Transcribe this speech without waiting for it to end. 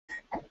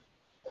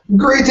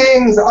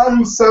Greetings,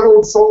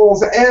 unsettled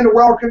souls, and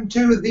welcome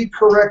to The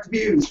Correct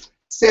Views.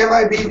 Sam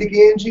I.B.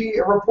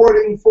 DeGangi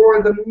reporting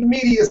for the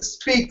Media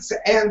Speaks.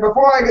 And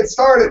before I get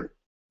started,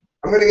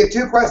 I'm going to get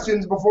two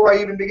questions before I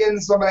even begin,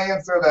 so I'm going to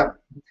answer them.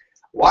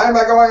 Why am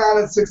I going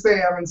on at 6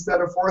 a.m. instead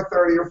of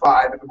 4:30 or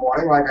 5 in the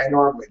morning like I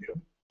normally do?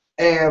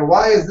 And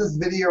why is this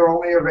video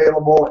only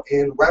available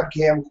in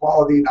webcam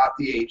quality, not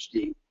the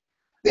HD?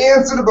 The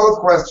answer to both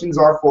questions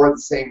are for the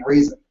same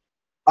reason.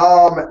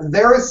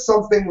 There is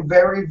something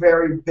very,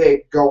 very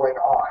big going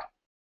on.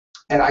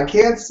 And I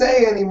can't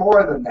say any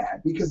more than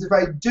that, because if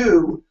I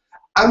do,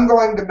 I'm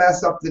going to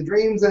mess up the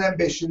dreams and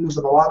ambitions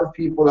of a lot of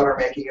people that are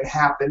making it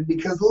happen,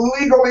 because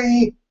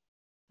legally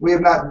we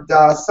have not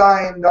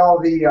signed all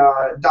the,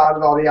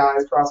 dotted all the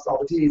I's, crossed all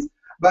the T's.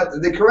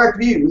 But The Correct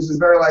Views is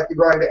very likely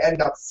going to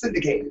end up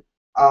syndicated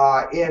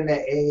in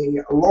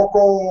a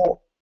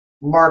local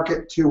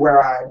market to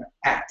where I'm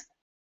at.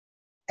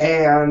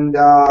 And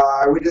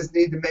we just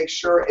need to make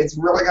sure it's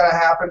really going to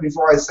happen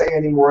before I say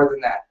any more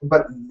than that.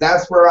 But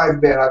that's where I've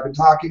been. I've been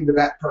talking to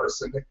that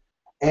person,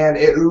 and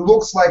it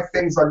looks like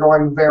things are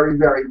going very,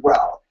 very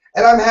well.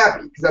 And I'm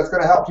happy, because that's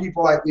going to help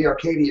people like the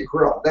Arcadia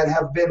Grill that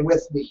have been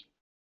with me.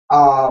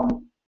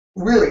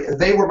 Really,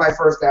 they were my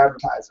first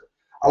advertiser.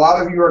 A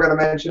lot of you are going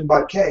to mention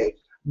Bud K.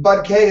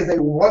 Bud K is a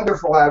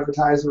wonderful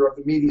advertiser of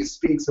the Media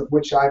Speaks, of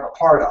which I'm a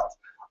part of.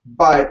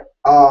 But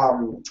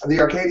the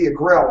Arcadia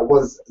Grill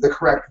was The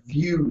Correct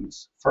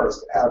Views'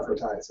 first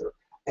advertiser,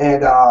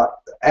 and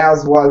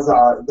as was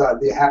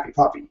the Happy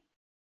Puppy.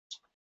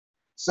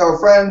 So,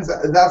 friends,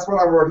 that's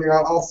what I'm working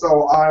on.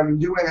 Also, I'm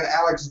doing an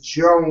Alex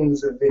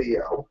Jones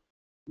video,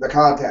 the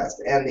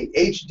contest, and the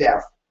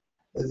HDEF.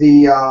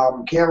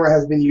 The camera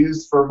has been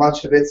used for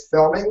much of its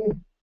filming,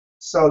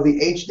 so the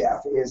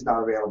HDEF is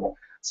not available.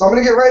 So I'm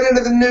going to get right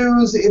into the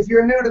news. If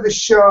you're new to the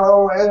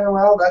show,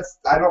 well,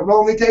 I don't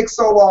normally take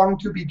so long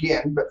to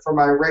begin, but for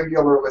my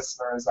regular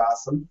listeners,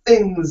 some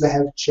things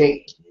have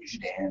changed,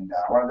 and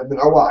I wanted them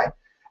to know why.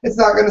 It's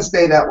not going to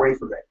stay that way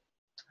for me.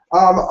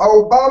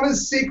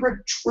 Obama's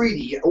secret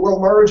treaty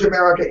will merge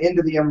America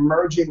into the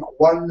emerging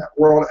one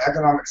world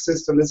economic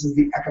system. This is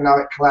the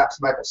economic collapse,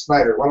 Michael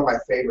Snyder, one of my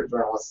favorite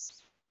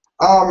journalists.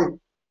 To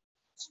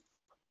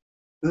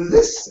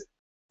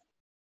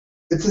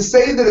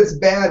say that it's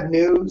bad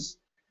news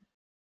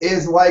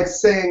is like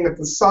saying that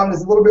the sun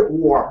is a little bit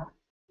warm,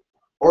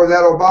 or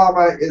that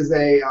Obama is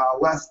a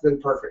less than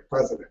perfect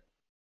president.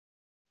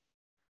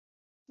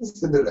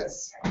 Listen to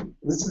this.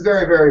 This is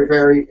very, very,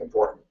 very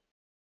important.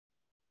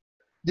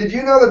 Did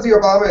you know that the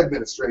Obama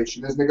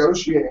administration is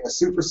negotiating a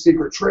super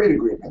secret trade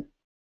agreement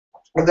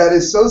that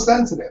is so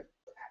sensitive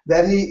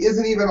that he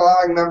isn't even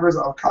allowing members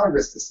of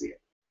Congress to see it?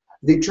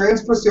 The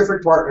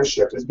Trans-Pacific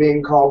Partnership is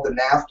being called the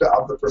NAFTA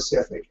of the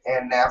Pacific,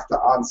 and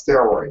NAFTA on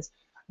steroids.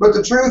 But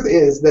the truth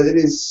is that it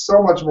is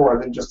so much more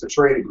than just a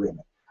trade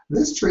agreement.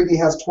 This treaty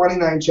has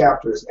 29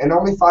 chapters, and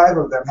only 5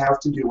 of them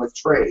have to do with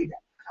trade.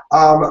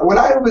 When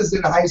I was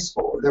in high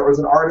school, there was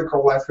an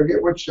article, I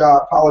forget which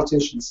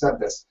politician said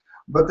this,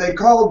 but they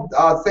called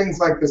things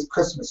like this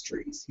Christmas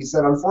trees. He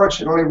said,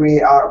 unfortunately,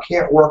 we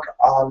can't work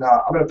on,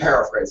 I'm going to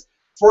paraphrase,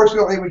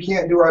 fortunately, we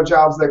can't do our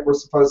jobs like we're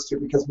supposed to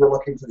because we're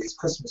looking for these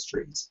Christmas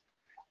trees.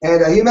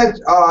 And he meant,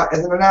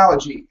 as an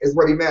analogy, is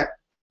what he meant.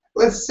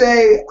 Let's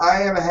say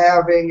I am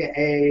having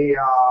a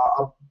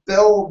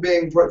bill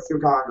being put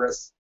through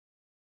Congress,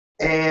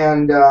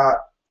 and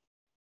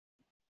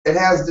it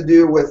has to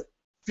do with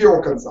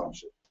fuel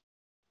consumption.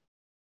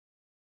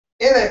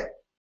 In it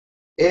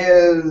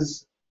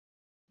is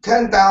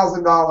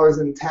 $10,000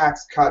 in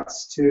tax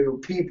cuts to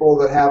people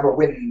that have a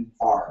wind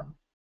farm.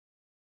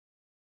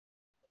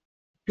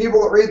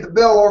 People that read the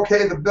bill,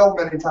 okay, the bill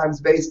many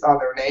times based on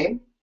their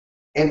name,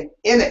 and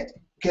in it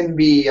can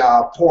be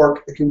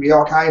pork. It can be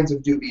all kinds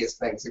of dubious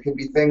things. It can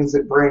be things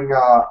that bring,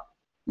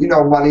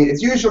 money.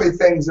 It's usually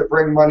things that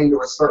bring money to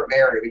a certain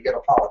area to get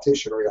a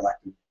politician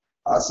reelected.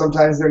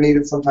 Sometimes they're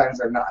needed, sometimes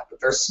they're not, but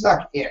they're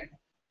snuck in.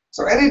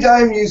 So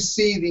anytime you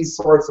see these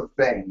sorts of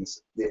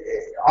things,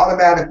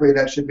 automatically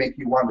that should make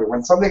you wonder.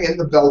 When something in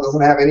the bill doesn't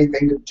have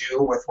anything to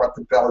do with what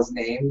the bill is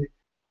named,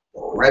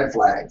 red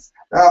flags.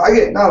 Now,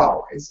 again, not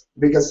always,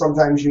 because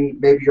sometimes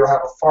maybe you'll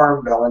have a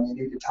farm bill and you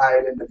need to tie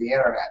it into the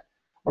internet.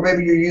 Or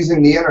maybe you're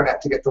using the internet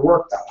to get the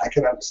work done. I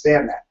can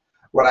understand that.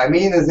 What I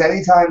mean is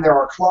anytime there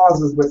are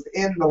clauses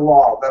within the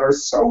law that are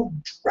so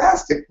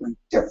drastically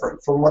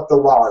different from what the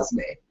law is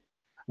named,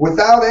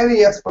 without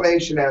any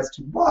explanation as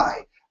to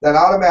why, that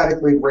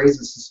automatically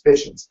raises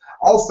suspicions.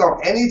 Also,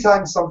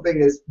 anytime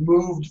something is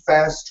moved,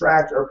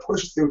 fast-tracked, or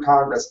pushed through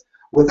Congress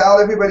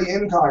without everybody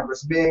in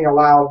Congress being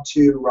allowed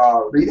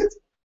to read it,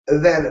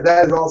 then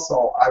that is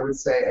also, I would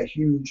say, a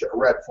huge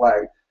red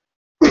flag.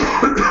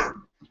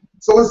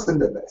 So listen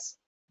to this.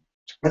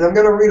 And I'm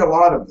going to read a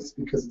lot of this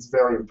because it's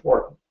very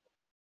important.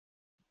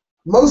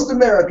 Most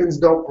Americans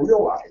don't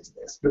realize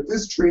this, but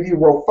this treaty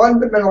will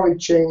fundamentally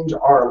change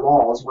our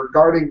laws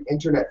regarding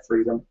internet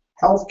freedom,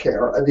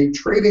 healthcare, the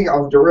trading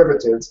of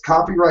derivatives,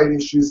 copyright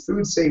issues,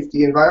 food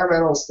safety,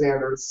 environmental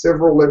standards,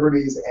 civil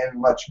liberties, and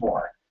much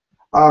more.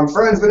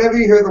 Friends, whenever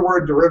you hear the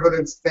word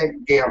derivatives,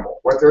 think gamble.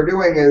 What they're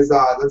doing is,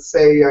 let's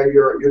say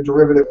your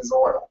derivative is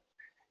oil.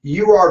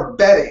 You are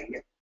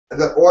betting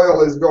that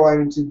oil is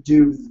going to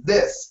do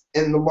this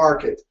in the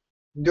market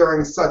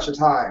during such a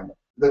time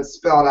that's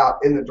spelled out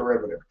in the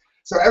derivative.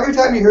 So every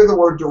time you hear the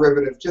word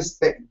derivative, just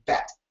think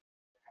bet.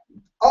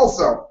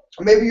 Also,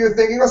 maybe you're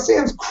thinking, oh,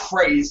 Sam's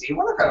crazy.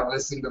 We're not going to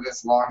listen to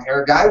this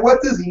long-haired guy.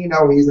 What does he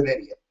know? He's an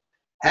idiot.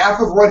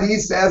 Half of what he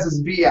says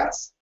is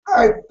BS. All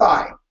right,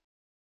 fine.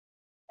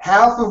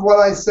 Half of what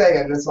I say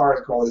in this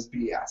article is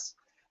BS.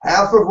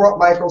 Half of what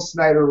Michael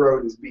Snyder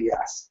wrote is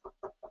BS.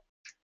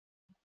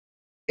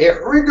 It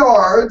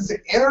regards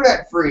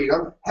internet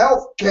freedom,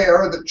 health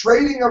care, the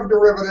trading of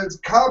derivatives,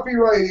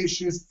 copyright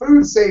issues,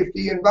 food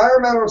safety,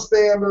 environmental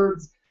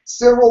standards,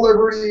 civil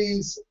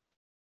liberties.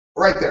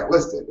 Right there,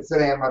 listed. It's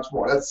an and much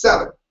more. That's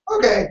 7.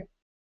 Okay.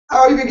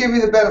 I'll even give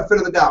you the benefit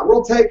of the doubt.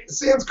 We'll take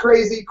Sam's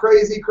crazy,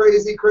 crazy,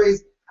 crazy,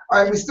 crazy.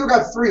 All right, we still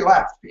got 3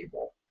 left,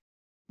 people.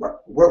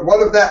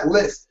 What of that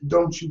list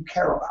don't you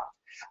care about?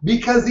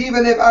 Because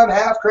even if I'm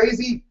half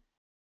crazy,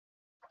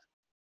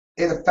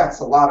 it affects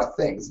a lot of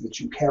things that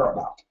you care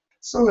about.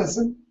 So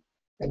listen,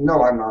 and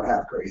no, I'm not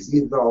half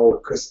crazy, though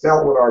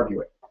Christelle would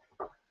argue it.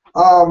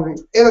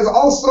 It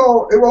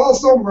will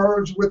also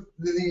merge with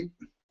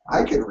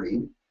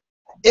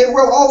It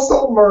will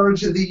also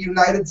merge the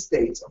United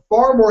States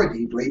far more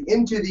deeply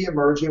into the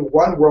emerging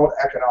one world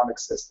economic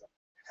system.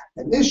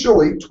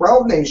 Initially,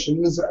 12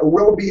 nations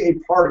will be a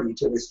party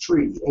to this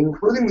treaty,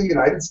 including the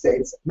United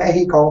States,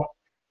 Mexico,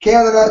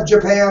 Canada,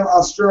 Japan,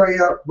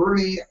 Australia,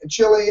 Brunei,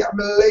 Chile,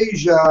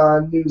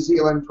 Malaysia, New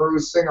Zealand, Peru,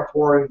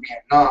 Singapore, and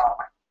Vietnam.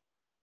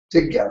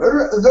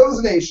 Together,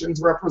 those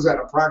nations represent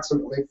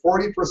approximately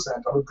 40%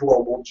 of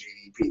global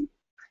GDP.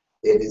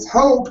 It is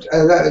hoped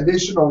that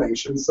additional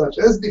nations, such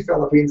as the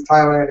Philippines,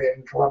 Thailand,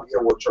 and Colombia,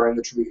 will join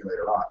the treaty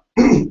later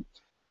on.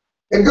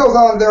 It goes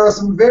on, there are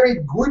some very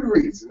good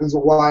reasons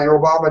why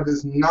Obama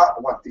does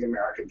not want the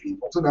American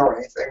people to know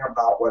anything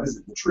about what is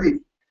in the treaty.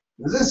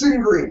 This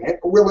agreement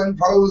will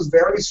impose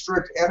very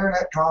strict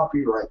internet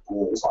copyright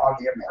rules on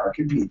the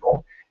American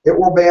people. It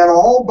will ban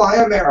all Buy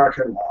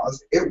American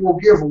laws. It will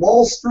give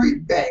Wall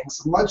Street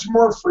banks much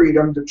more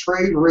freedom to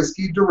trade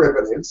risky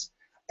derivatives,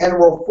 and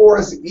will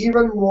force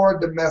even more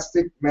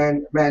domestic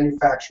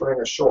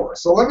manufacturing ashore.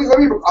 So let me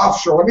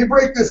offshore. Let me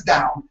break this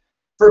down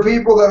for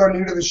people that are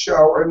new to the show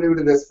or new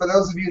to this. For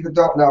those of you that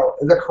don't know,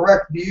 the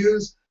correct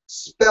views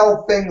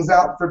spell things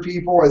out for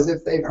people as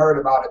if they've heard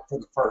about it for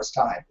the first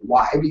time.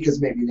 Why? Because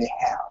maybe they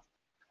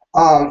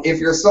have. If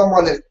you're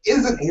someone that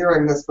isn't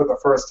hearing this for the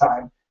first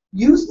time,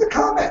 use the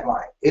comment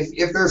line.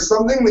 If there's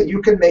something that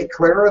you can make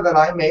clearer than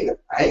I made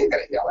it, I ain't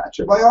gonna yell at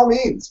you. By all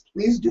means,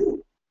 please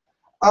do.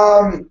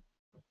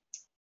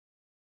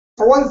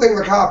 For one thing,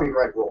 the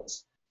copyright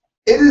rules.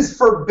 It is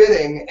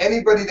forbidding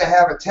anybody to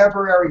have a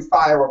temporary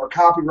file of a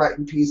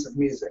copyrighted piece of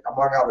music,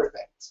 among other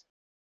things.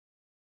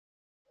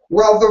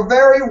 Well, the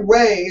very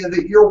way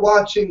that you're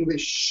watching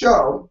this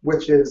show,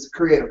 which is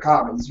Creative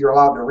Commons, you're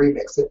allowed to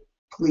remix it.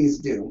 Please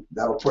do.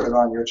 That'll put it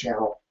on your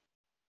channel.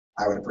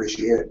 I would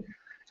appreciate it.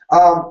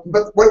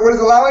 But what is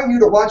allowing you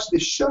to watch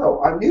this show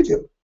on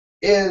YouTube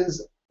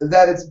is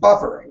that it's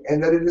buffering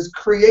and that it is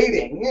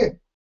creating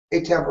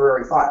a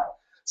temporary file.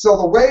 So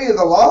the way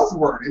the law is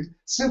worded,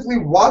 simply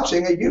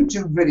watching a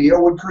YouTube video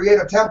would create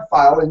a temp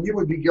file and you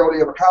would be guilty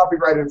of a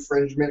copyright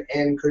infringement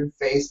and could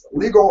face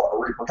legal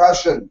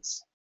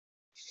repercussions.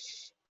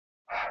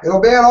 It'll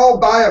ban all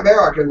Buy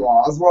American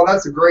laws. Well,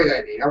 that's a great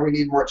idea. We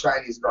need more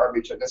Chinese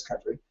garbage in this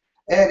country.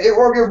 And it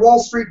will give Wall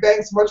Street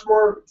banks much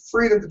more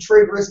freedom to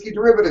trade risky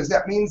derivatives.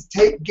 That means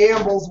take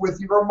gambles with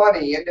your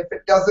money. And if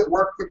it doesn't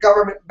work, the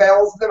government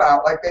bails them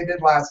out like they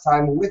did last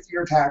time with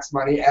your tax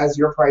money as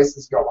your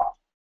prices go up.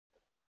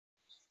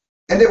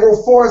 And it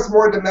will force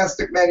more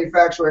domestic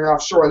manufacturing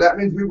offshore. That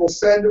means we will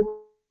send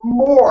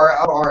more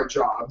of our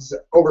jobs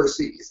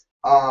overseas,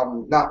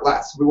 not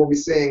less. We will be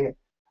seeing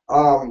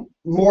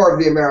more of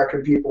the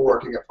American people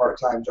working at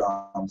part-time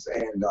jobs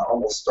and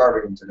almost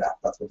starving them to death.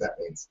 That's what that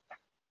means.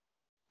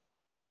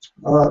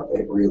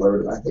 It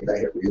reloaded. I think I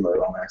hit reload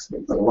on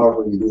accident. But I love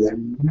when you do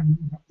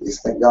that. Please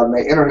thank God my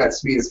internet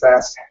speed is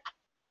fast.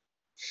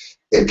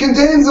 It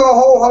contains a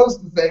whole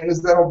host of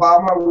things that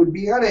Obama would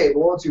be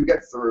unable to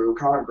get through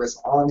Congress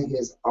on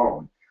his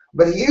own.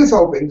 But he is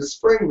hoping to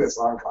spring this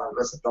on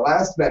Congress at the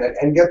last minute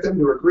and get them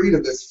to agree to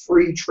this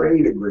free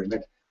trade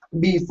agreement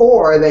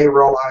before they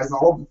realize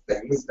all the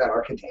things that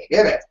are contained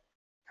in it.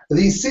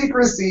 The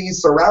secrecy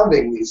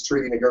surrounding these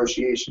treaty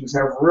negotiations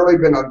have really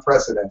been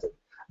unprecedented.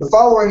 The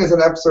following is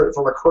an excerpt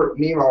from a Kurt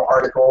Nemo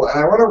article, and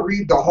I want to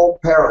read the whole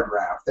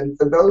paragraph. And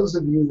for those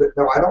of you that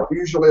know, I don't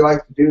usually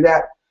like to do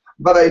that,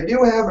 but I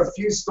do have a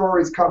few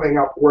stories coming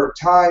up where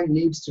time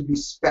needs to be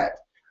spent,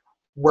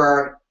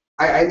 where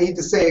I need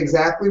to say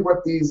exactly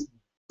what these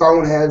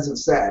boneheads have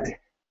said.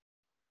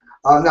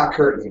 Not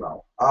Kurt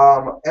Nemo.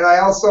 And I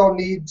also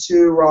need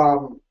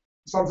to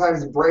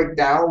sometimes break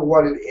down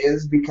what it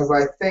is, because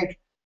I think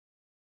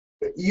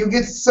you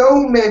get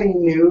so many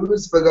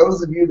news, for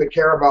those of you that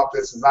care about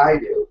this as I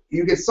do,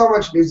 you get so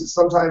much news that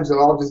sometimes it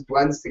all just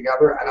blends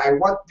together, and I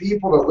want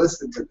people to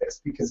listen to this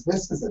because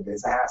this is a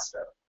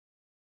disaster.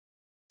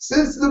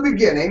 Since the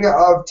beginning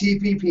of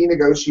TPP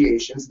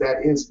negotiations,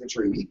 that is the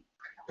treaty,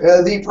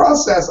 the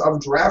process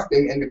of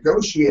drafting and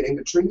negotiating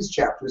the treaty's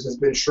chapters has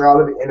been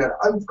shrouded in an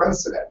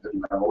unprecedented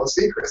level of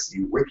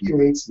secrecy,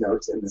 WikiLeaks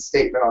notes in the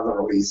statement on the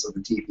release of the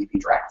TPP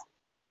draft.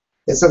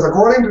 It says,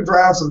 according to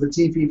drafts of the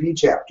TPP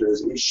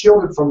chapters, it is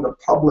shielded from the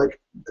public,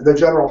 the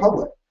general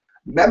public.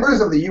 Members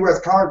of the U.S.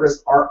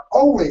 Congress are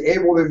only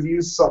able to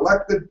view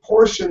selected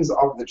portions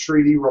of the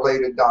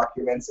treaty-related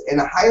documents in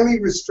highly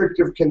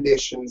restrictive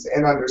conditions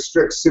and under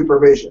strict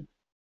supervision.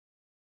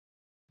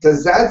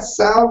 Does that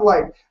sound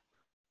like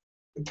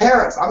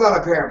parents? I'm not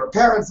a parent, but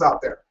parents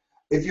out there,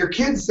 if your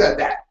kid said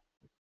that,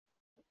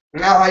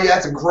 now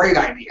that's a great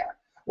idea.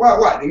 Well,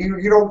 what?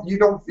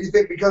 You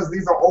think because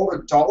these are old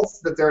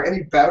adults that they're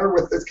any better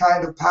with this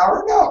kind of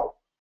power? No,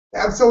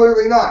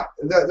 absolutely not.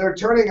 They're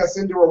turning us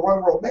into a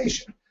one-world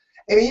nation.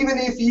 And even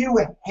if you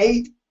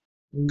hate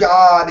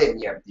God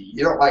and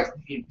you don't like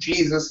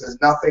Jesus is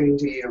nothing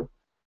to you,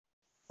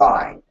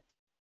 fine.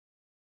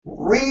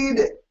 Read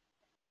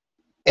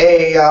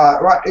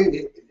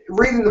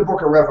reading the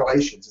book of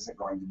Revelations isn't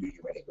going to do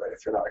you any good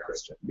if you're not a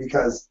Christian,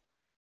 because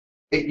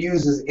it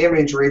uses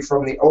imagery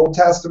from the Old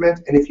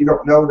Testament, and if you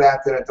don't know that,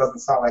 then it doesn't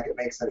sound like it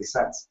makes any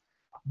sense.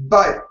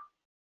 But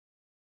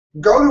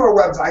go to a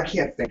website, I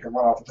can't think of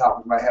one off the top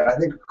of my head, I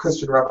think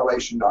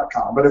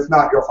ChristianRevelation.com, but if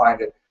not, you'll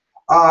find it.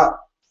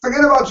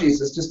 Forget about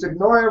Jesus, just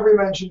ignore every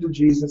mention to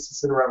Jesus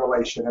that's in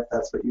Revelation if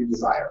that's what you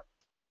desire.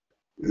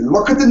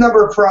 Look at the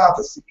number of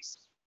prophecies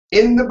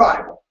in the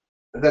Bible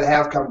that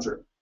have come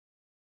true.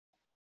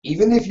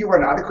 Even if you are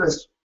not a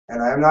Christian,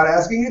 and I am not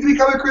asking you to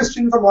become a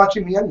Christian from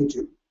watching me on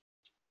YouTube.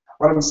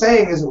 What I'm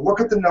saying is look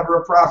at the number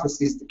of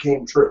prophecies that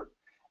came true,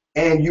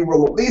 and you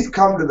will at least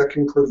come to the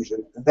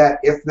conclusion that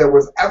if there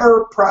was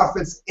ever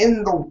prophets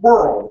in the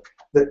world,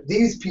 that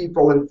these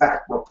people in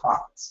fact were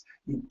prophets.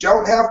 You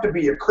don't have to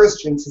be a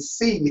Christian to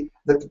see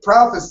that the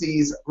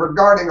prophecies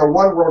regarding a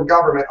one-world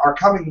government are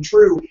coming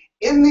true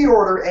in the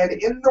order and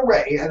in the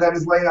way that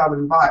is laid out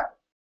in the Bible.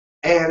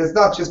 And it's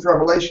not just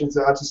Revelation,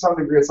 to some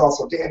degree it's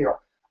also Daniel.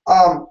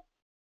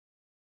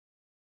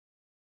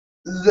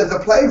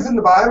 The plagues in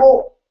the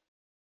Bible,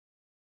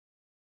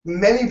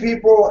 many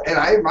people, and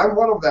I'm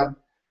one of them,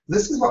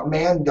 this is what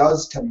man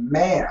does to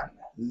man.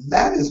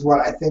 That is what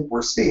I think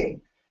we're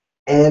seeing.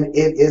 And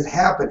it is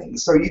happening.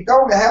 So you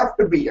don't have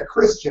to be a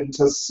Christian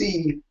to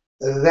see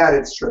that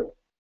it's true.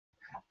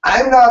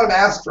 I'm not an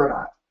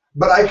astronaut,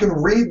 but I can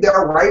read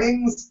their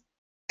writings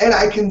and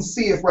I can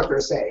see if what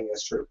they're saying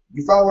is true.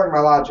 You following my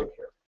logic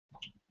here?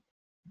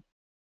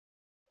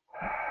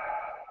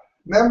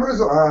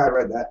 Members, I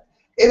read that.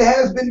 It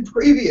has been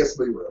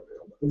previously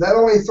revealed that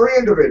only 3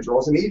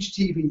 individuals in each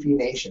TPP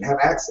nation have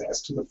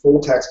access to the full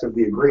text of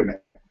the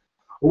agreement,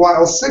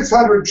 while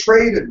 600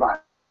 trade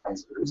advisors,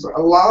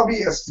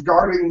 lobbyists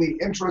guarding the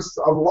interests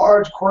of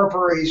large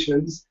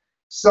corporations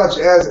such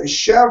as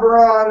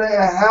Chevron,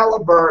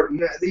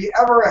 Halliburton, the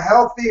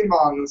ever-healthy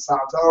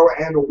Monsanto,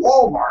 and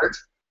Walmart,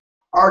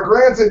 are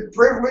granted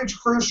privileged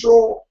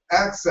crucial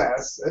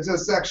access to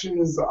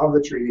sections of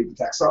the treaty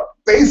text. So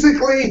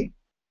basically,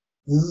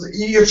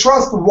 you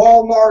trust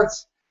Walmart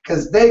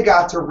because they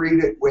got to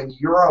read it when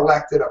your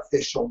elected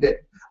official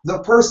didn't. The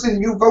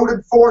person you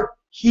voted for,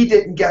 he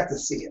didn't get to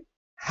see it.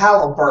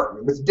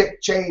 Halliburton, with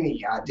Dick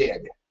Cheney, I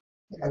did.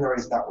 I know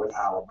he's not with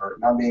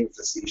Halliburton. I'm being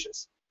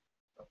facetious.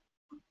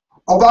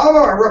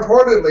 Obama,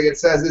 reportedly, it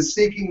says, is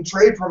seeking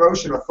trade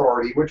promotion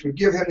authority, which would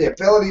give him the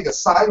ability to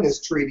sign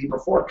this treaty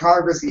before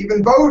Congress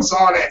even votes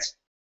on it.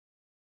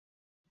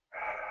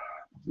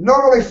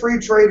 Normally, free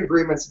trade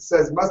agreements, it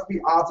says, must be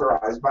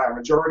authorized by a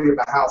majority of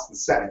the House and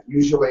Senate,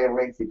 usually in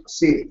lengthy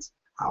proceedings.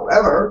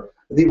 However,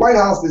 the White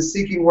House is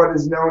seeking what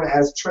is known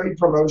as trade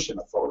promotion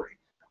authority,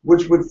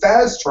 which would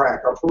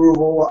fast-track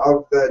approval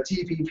of the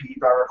TPP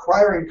by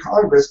requiring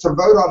Congress to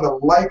vote on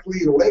the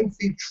likely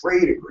lengthy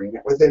trade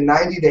agreement within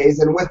 90 days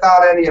and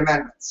without any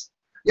amendments.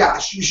 Yeah,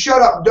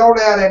 shut up, don't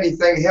add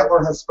anything,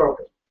 Hitler has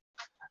spoken.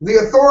 The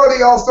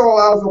authority also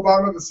allows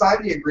Obama to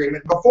sign the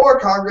agreement before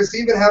Congress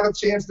even have a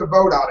chance to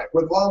vote on it,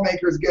 with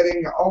lawmakers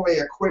getting only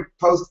a quick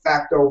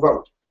post-facto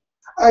vote.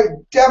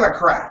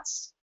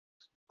 Democrats,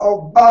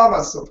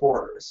 Obama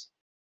supporters,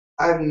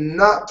 I'm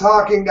not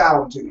talking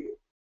down to you.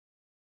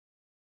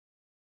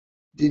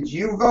 Did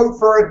you vote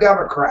for a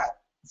Democrat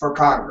for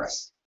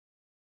Congress?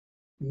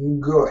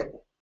 Good.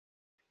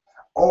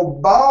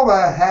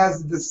 Obama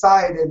has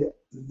decided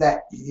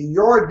that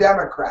your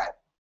Democrat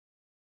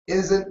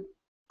isn't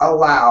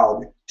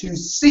allowed to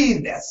see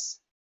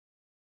this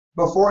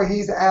before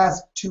he's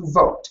asked to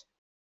vote,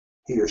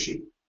 he or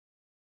she,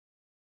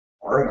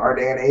 or in our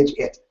day and age,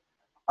 it.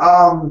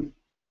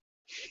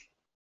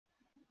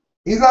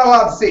 He's not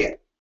allowed to see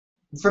it.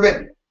 It's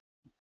forbidden.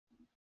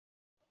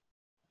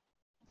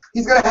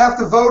 He's going to have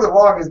to vote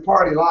along his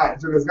party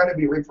lines, or there's going to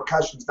be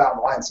repercussions down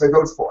the line, so he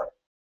votes for it.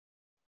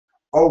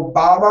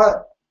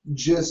 Obama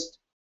just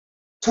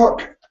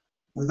took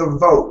the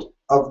vote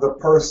of the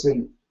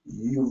person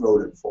you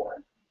voted for.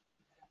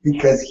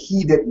 because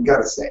he didn't get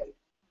a say.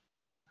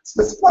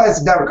 So this applies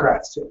to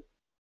Democrats too,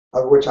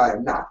 of which I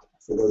am not,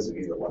 for those of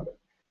you that wonder.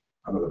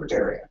 I'm a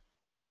libertarian.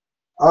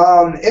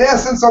 In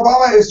essence,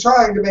 Obama is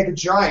trying to make a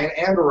giant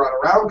and a run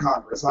around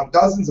Congress on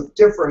dozens of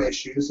different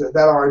issues that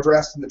are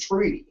addressed in the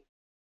treaty.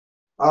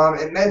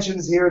 It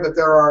mentions here that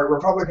there are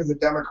Republicans and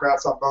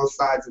Democrats on both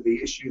sides of the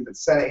issue that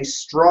sent a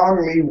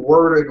strongly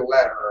worded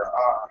letter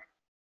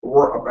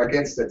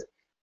against it.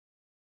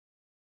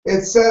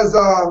 It says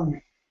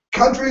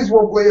countries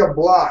will be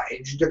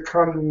obliged to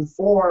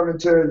conform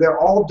to their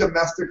all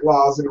domestic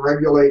laws and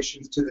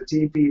regulations to the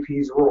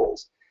TPP's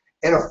rules.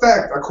 In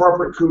effect, a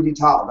corporate coup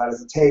d'etat, that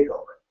is a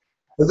takeover.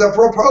 The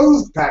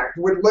proposed pact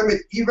would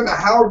limit even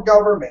how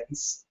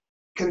governments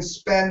can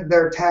spend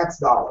their tax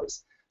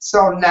dollars.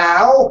 So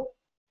now,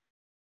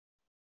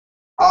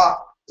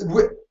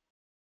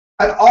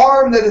 an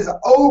arm that is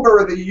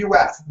over the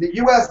U.S.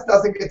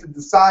 doesn't get to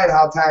decide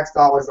how tax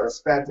dollars are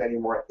spent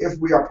anymore if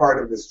we are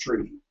part of this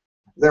treaty.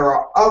 There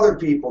are other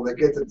people that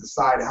get to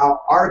decide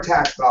how our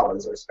tax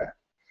dollars are spent.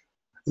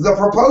 The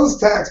proposed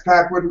tax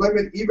pact would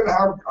limit even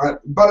how,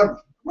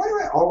 why do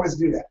I always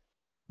do that?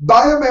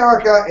 Buy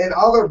America and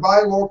other buy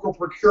local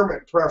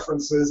procurement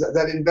preferences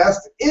that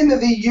invest in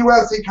the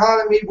U.S.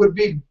 economy would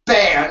be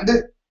banned.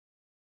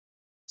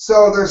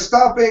 So they're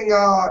stopping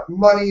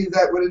money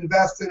that would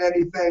invest in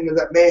anything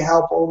that may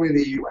help only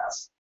the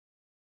U.S.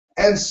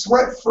 And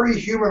sweat-free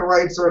human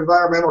rights or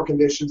environmental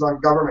conditions on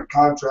government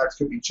contracts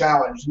could be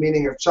challenged,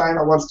 meaning if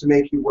China wants to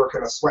make you work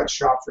in a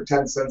sweatshop for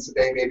 10 cents a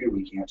day, maybe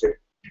we can't too.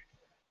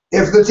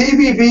 If the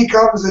TPP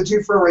comes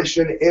into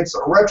fruition, its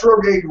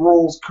retrograde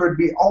rules could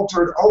be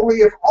altered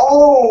only if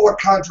all the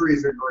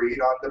countries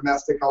agreed on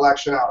domestic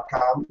election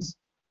outcomes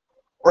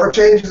or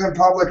changes in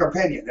public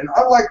opinion. And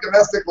unlike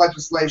domestic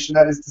legislation,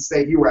 that is to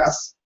say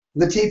U.S.,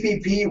 the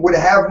TPP would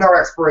have no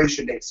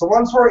expiration date. So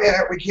once we're in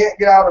it, we can't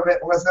get out of it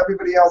unless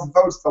everybody else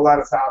votes to let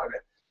us out of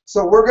it.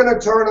 So we're going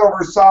to turn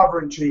over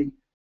sovereignty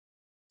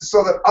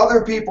so that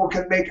other people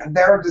can make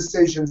their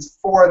decisions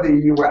for the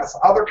U.S.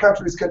 Other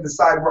countries can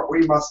decide what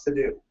we must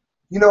do.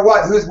 You know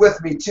what? Who's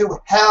with me? To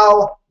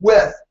hell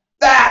with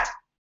that!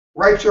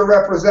 Write your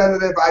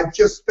representative. I've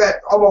just spent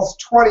almost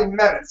 20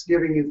 minutes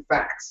giving you the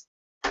facts.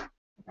 I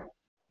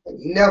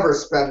never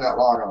spend that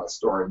long on a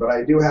story, but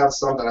I do have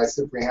some that I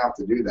simply have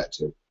to do that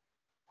to.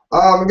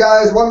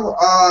 Guys,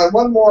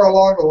 one more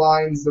along the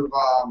lines of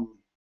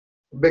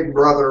Big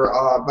Brother,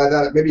 by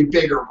that maybe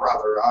Bigger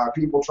Brother,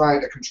 people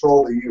trying to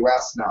control the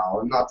U.S.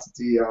 now, and not that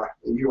the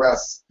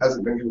U.S.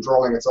 hasn't been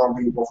controlling its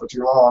own people for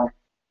too long.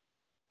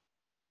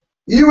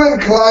 UN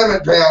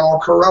Climate Panel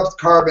corrupt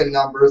carbon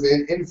numbers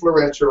in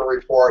influential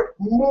report.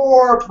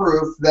 More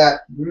proof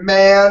that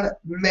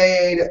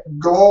man-made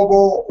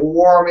global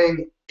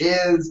warming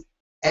is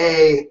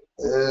a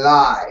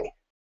lie.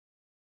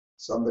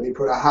 Somebody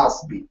put a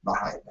house beat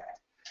behind that.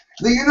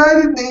 The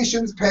United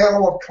Nations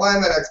panel of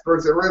climate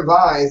experts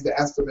revised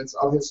estimates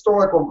of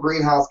historical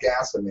greenhouse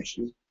gas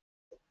emissions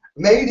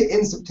made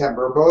in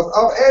September, both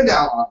up and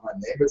down on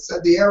Monday, but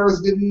said the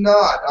errors did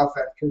not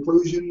affect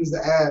conclusions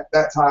at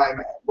that time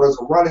was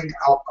running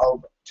out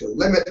of to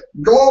limit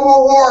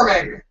global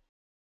warming.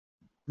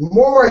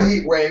 More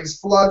heat waves,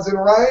 floods, and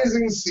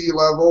rising sea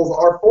levels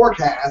are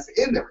forecast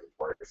in the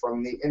report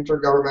from the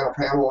Intergovernmental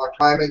Panel on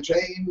Climate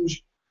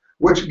Change,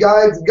 which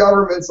guides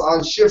governments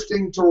on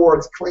shifting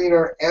towards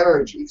cleaner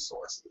energy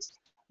sources.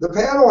 The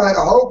panel had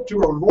hoped to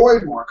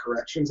avoid more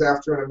corrections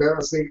after an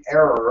embarrassing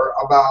error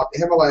about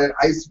Himalayan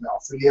ice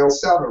melts in the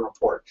 07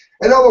 report.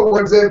 In other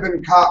words, they've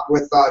been caught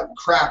with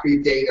crappy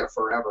data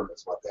forever,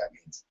 is what that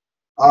means.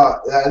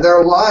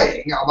 They're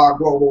lying about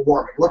global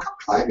warming. Look up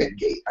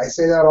ClimateGate. I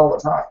say that all the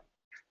time.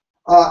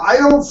 I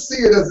don't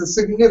see it as a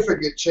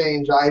significant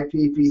change,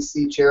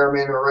 IPCC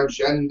Chairman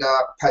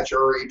Rajendra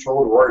Pachauri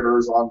told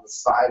Reuters on the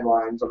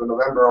sidelines of a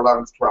November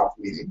 11th, 12th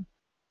meeting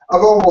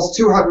of almost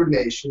 200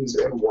 nations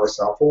in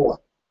Warsaw, Poland.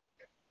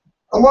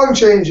 Among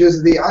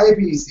changes, the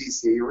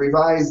IPCC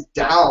revised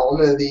down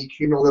the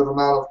cumulative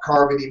amount of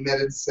carbon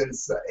emitted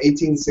since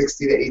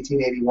 1860 to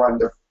 1881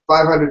 to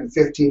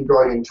 515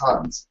 billion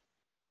tons,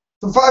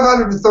 from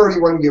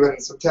 531 given in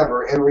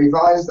September, and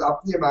revised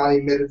up the amount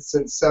emitted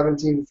since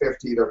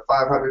 1750 to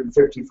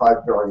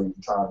 555 billion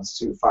tons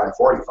to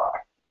 545.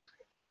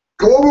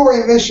 Global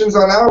emissions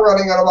are now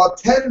running at about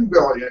 10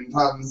 billion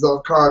tons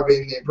of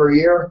carbon per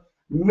year,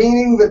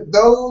 meaning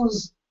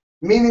those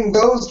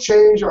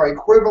change are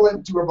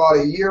equivalent to about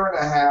a year and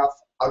a half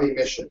of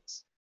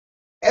emissions.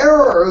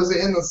 Errors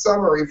in the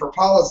summary for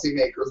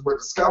policymakers were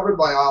discovered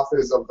by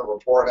authors of the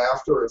report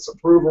after its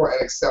approval and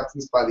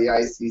acceptance by the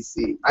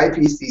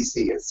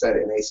IPCC, it said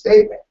in a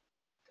statement.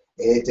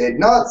 It did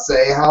not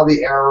say how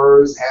the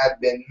errors had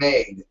been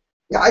made.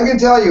 Yeah, I can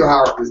tell you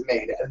how it was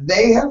made.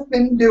 They have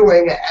been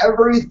doing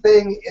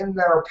everything in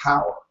their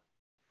power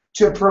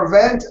to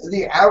prevent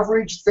the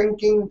average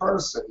thinking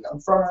person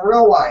from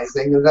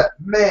realizing that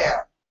man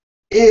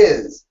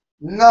is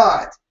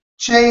not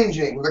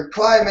changing the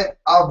climate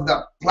of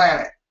the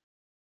planet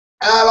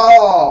at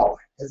all.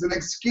 It's an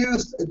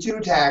excuse to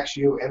tax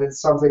you, and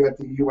it's something that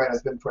the UN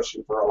has been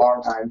pushing for a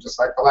long time, just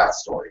like the last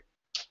story.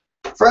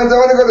 Friends, I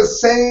want to go to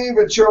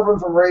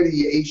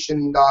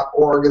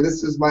SaveChildrenFromRadiation.org, and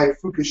this is my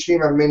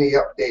Fukushima mini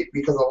update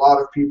because a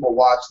lot of people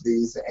watch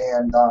these,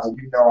 and I've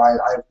been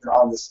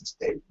on this since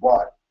day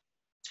one.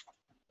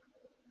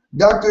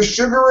 Dr.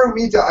 Shigeru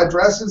Mita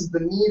addresses the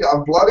need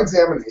of blood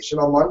examination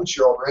among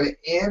children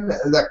in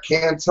the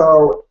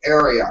Kanto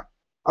area.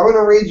 I'm going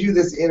to read you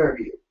this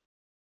interview.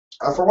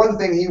 For one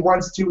thing, he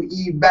wants to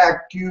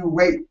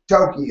evacuate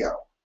Tokyo,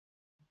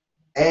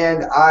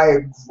 and I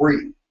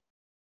agree.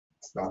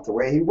 It's not the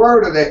way he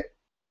worded it,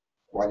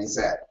 what he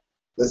said.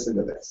 Listen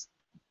to this.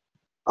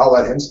 I'll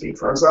let him speak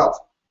for himself.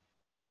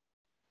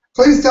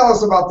 Please tell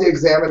us about the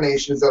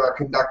examinations that are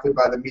conducted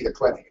by the Mita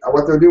Clinic.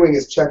 What they're doing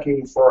is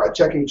checking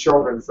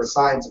children for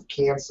signs of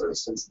cancer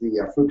since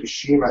the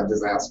Fukushima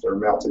disaster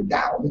melted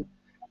down,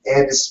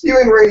 and is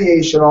spewing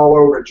radiation all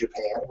over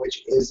Japan,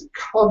 which is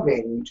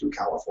coming to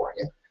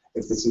California.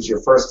 If this is your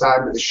first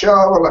time to the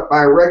show, let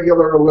my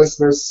regular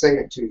listeners sing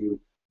it to you.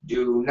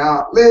 Do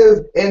not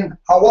live in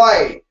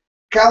Hawaii,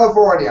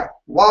 California,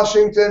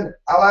 Washington,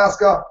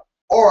 Alaska,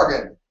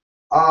 Oregon.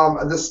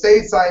 The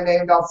states I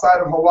named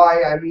outside of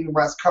Hawaii, I mean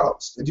West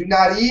Coast. Do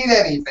not eat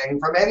anything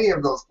from any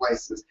of those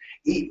places.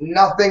 Eat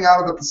nothing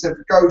out of the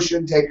Pacific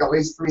Ocean. Take at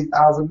least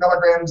 3,000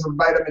 milligrams of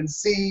vitamin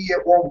C.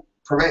 It won't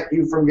prevent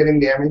you from getting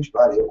damaged,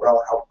 but it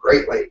will help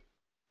greatly.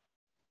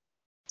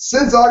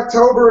 Since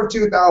October of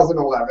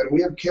 2011,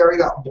 we have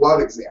carried out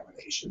blood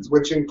examinations,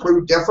 which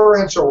include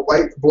differential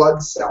white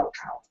blood cell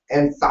count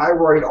and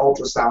thyroid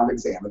ultrasound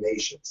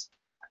examinations.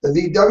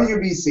 The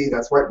WBC,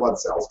 that's white blood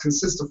cells,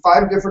 consists of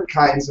 5 different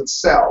kinds of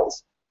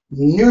cells.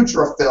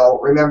 Neutrophil,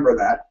 remember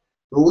that,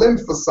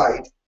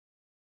 lymphocyte,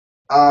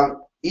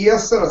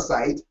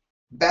 eosinocyte,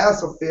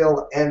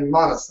 basophil, and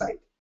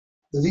monocyte.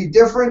 The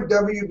different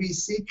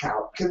WBC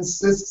count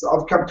consists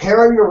of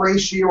comparing the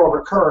ratio of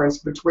occurrence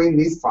between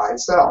these 5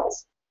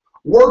 cells.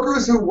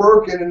 Workers who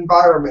work in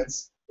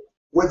environments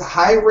with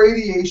high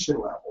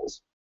radiation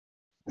levels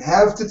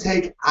have to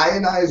take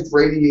ionized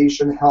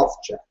radiation health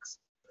checks,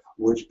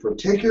 which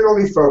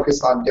particularly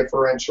focus on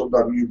differential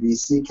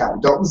WBC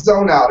count. Don't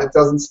zone out. It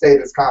doesn't stay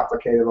this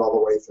complicated all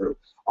the way through.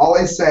 All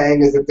he's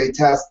saying is that they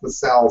test the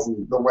cells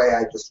in the way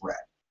I just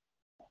read.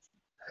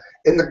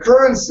 In the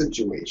current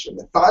situation,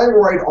 the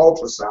thyroid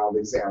ultrasound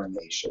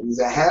examinations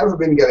have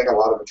been getting a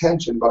lot of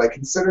attention, but I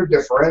consider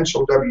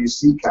differential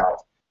WBC count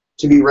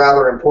to be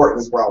rather important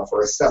as well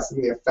for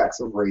assessing the effects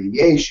of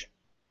radiation.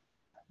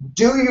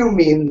 Do you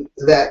mean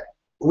that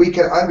we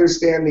can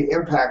understand the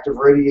impact of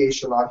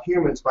radiation on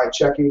humans by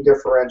checking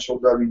differential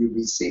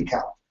WBC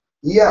count?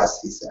 Yes,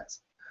 he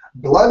says.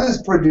 Blood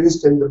is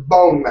produced in the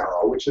bone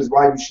marrow, which is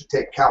why you should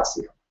take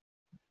calcium,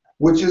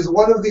 which is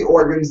one of the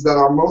organs that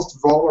are most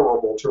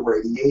vulnerable to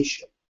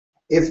radiation.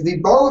 If the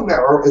bone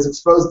marrow is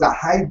exposed to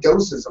high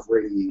doses of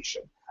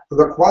radiation,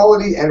 the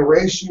quality and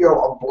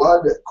ratio of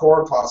blood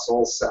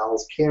corpuscle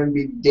cells can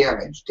be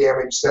damaged.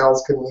 Damaged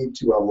cells can lead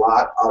to a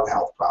lot of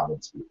health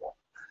problems, people.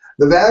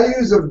 The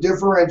values of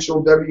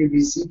differential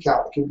WBC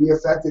count can be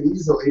affected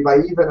easily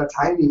by even a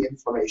tiny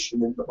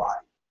inflammation in the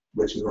body,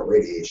 which is what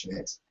radiation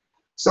is.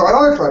 So at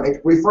our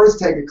clinic, we first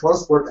take a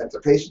close look at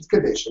the patient's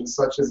conditions,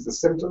 such as the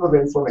symptom of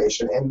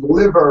inflammation and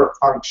liver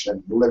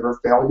function. Liver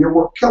failure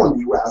will kill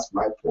you, asked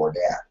my poor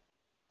dad.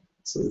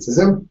 So this is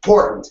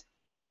important.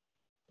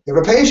 If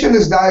a patient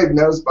is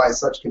diagnosed by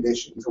such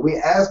conditions, we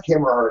ask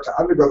him or her to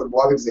undergo the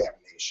blood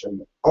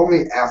examination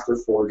only after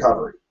full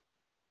recovery.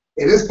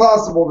 It is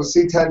possible to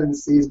see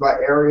tendencies by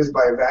areas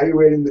by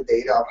evaluating the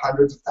data of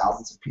hundreds of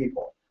thousands of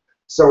people.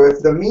 So if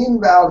the mean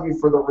value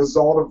for the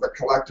result of the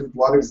collective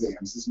blood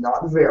exams is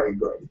not very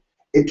good,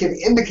 it can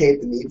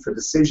indicate the need for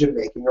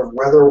decision-making of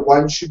whether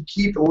one should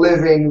keep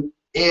living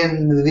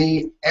in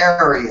the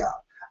area.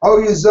 Oh,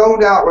 you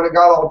zoned out when it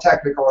got all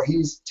technical.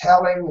 He's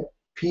telling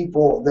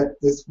people that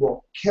this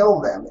will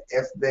kill them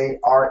if they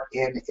are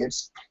in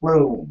its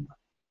plume.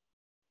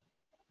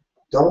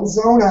 Don't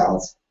zone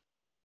out.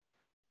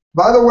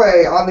 By the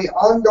way, on the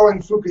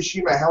ongoing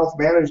Fukushima Health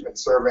Management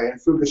Survey in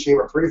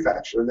Fukushima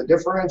Prefecture, the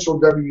differential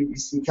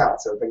WBC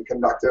counts have been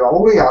conducted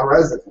only on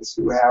residents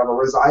who have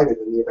resided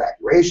in the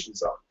evacuation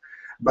zone.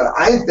 But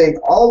I think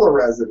all the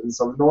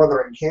residents of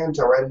northern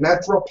Kanto and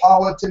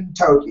metropolitan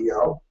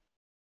Tokyo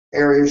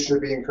areas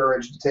should be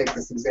encouraged to take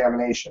this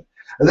examination.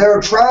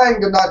 They're trying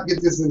to not get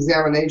this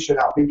examination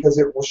out because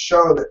it will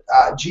show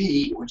that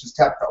GE, which is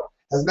TEPCO,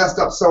 has messed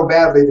up so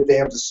badly that they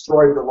have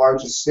destroyed the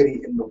largest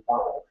city in the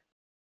world.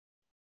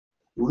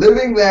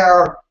 Living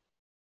there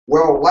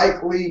will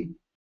likely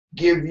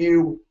give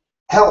you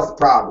health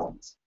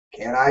problems.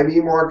 Can I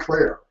be more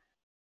clear?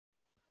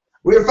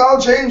 We have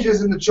found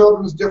changes in the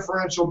children's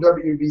differential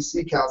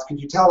WBC counts.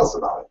 Could you tell us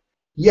about it?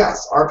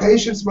 Yes, our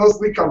patients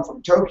mostly come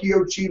from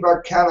Tokyo,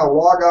 Chiba,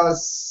 Kanagawa,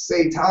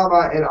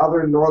 Saitama, and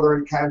other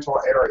northern Kanto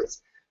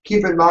areas.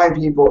 Keep in mind,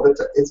 people,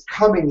 that it's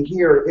coming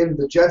here in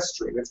the jet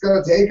stream. It's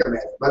going to take a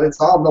minute, but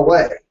it's on the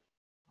way.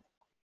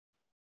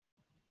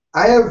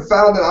 I have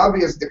found an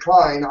obvious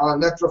decline on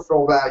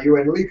neutrophil value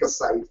and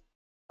leukocyte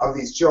of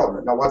these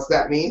children. Now, what's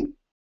that mean?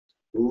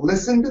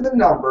 Listen to the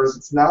numbers.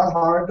 It's not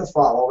hard to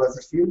follow. There's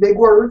a few big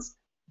words.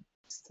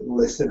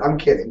 Listen. I'm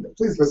kidding, but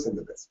please listen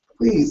to this.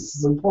 Please, this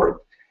is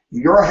important.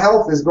 Your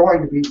health is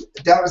going to be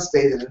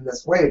devastated in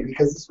this way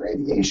because this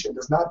radiation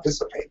does not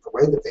dissipate the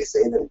way that they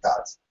say that it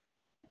does.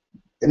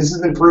 And this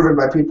has been proven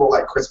by people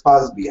like Chris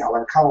Busby,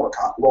 Helen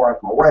Collicott, Lauren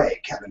Moray,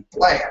 Kevin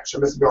Blanche,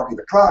 and Miss Milky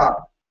the Clown.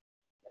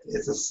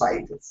 It's a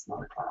site, it's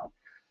not a clown.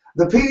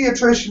 The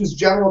pediatrician's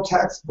general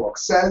textbook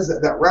says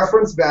that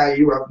reference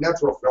value of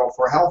neutrophil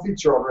for healthy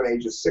children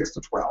ages 6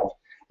 to 12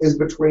 is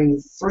between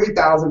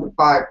 3,000 to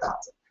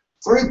 5,000.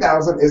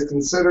 3,000 is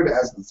considered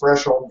as the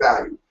threshold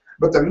value.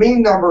 But the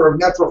mean number of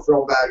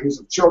neutrophil values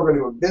of children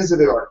who have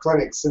visited our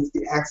clinic since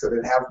the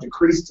accident have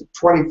decreased to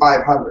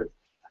 2,500.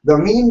 The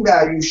mean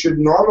value should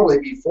normally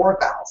be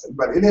 4,000,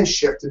 but it has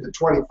shifted to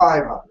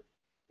 2,500.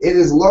 It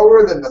is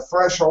lower than the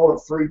threshold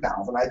of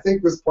 3,000. I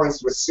think this points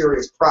to a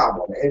serious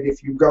problem. And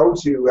if you go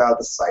to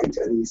the site,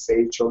 the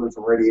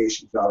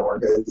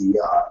SaveChildrenFromRadiation.org,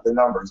 the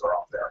numbers are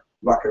up there.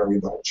 I'm not going to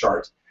read the whole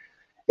chart.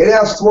 It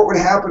asks what would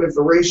happen if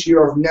the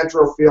ratio of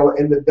neutrophil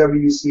in the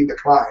WC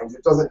declines.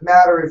 It doesn't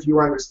matter if you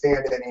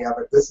understand any of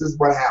it. This is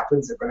what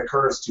happens if it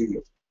occurs to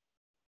you.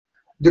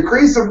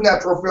 Decrease of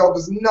neutrophil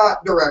does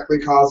not directly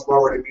cause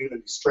lowered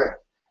immunity strength.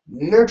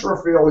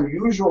 Neutrophil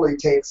usually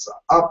takes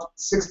up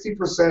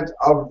 60%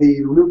 of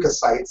the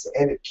leukocytes,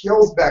 and it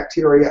kills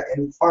bacteria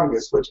and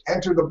fungus, which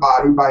enter the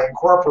body by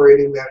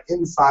incorporating them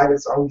inside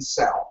its own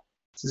cell.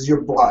 This is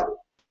your blood.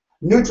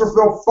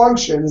 Neutrophil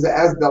functions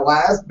as the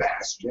last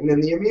bastion in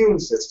the immune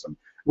system,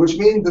 which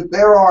means that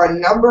there are a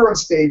number of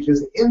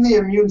stages in the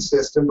immune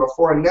system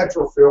before a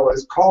neutrophil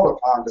is called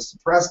upon to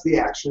suppress the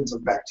actions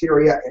of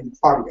bacteria and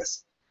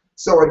fungus.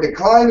 So a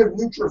decline of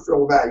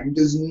neutrophil value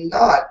does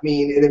not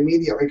mean it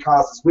immediately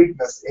causes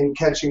weakness in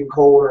catching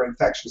cold or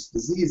infectious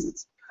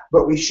diseases.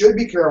 But we should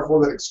be careful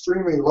that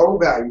extremely low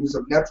values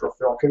of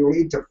neutrophil can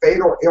lead to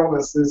fatal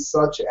illnesses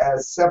such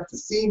as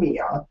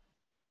septicemia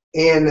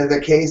in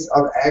the case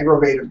of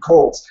aggravated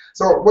colds.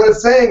 So what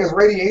it's saying is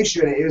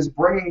radiation is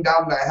bringing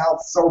down the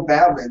health so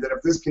badly that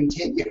if this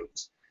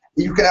continues,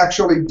 you can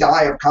actually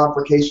die of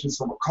complications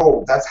from a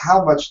cold. That's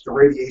how much the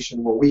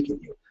radiation will weaken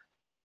you.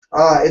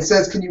 It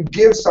says, can you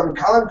give some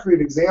concrete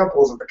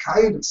examples of the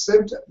kind of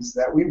symptoms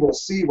that we will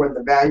see when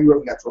the value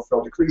of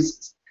neutrophil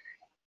decreases?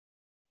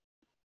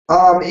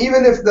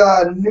 Even if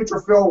the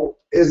neutrophil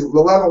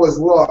the level is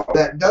low,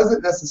 that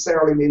doesn't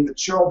necessarily mean the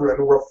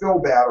children will feel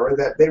bad or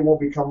that they will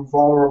become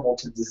vulnerable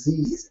to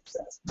disease, it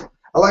says.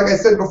 Like I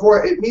said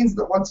before, it means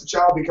that once a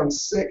child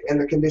becomes sick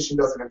and the condition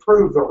doesn't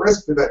improve, the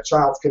risk for that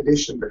child's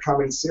condition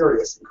becoming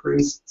serious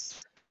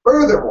increases.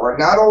 Furthermore,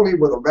 not only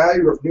will the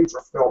value of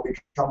neutrophil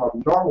become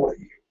abnormal to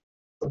you,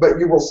 but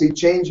you will see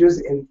changes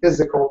in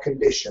physical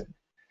condition.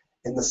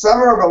 In the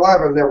summer of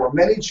 11, there were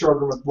many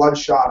children with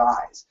bloodshot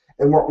eyes,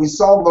 and what we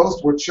saw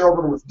most were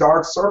children with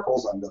dark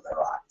circles under their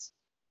eyes.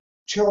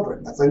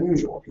 Children, that's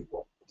unusual,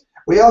 people.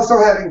 We also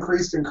had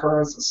increased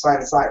occurrence of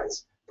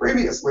sinusitis.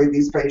 Previously,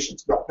 these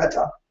patients got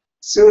better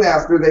soon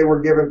after they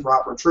were given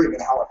proper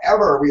treatment.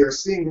 However, we are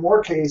seeing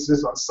more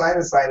cases of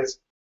sinusitis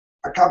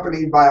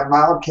accompanied by a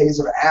mild case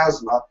of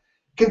asthma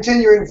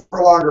continuing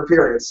for longer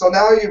periods. So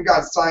now you've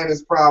got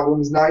sinus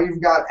problems, now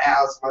you've got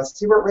asthma.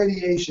 See what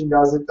radiation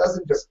does? It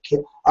doesn't just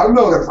kill. I'm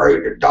not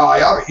afraid to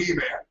die. I'm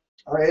He-Man.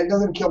 All right, it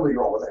doesn't kill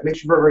you all of that. It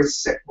makes you very, very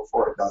sick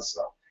before it does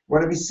so. You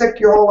want to be sick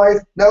your whole life?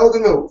 Know the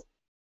move.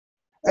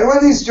 And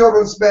when these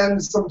children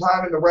spend some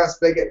time in the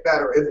West, they get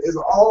better. It is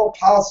all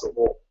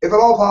possible. If at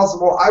all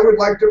possible, I would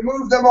like to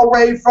move them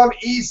away from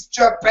East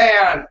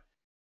Japan.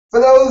 For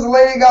those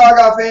Lady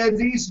Gaga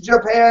fans, East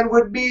Japan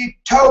would be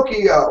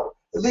Tokyo.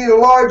 The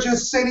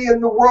largest city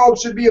in the world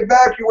should be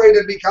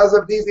evacuated because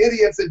of these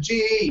idiots at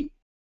GE.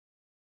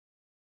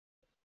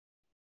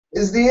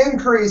 Is the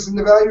increase in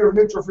the value of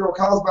neutrophil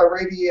caused by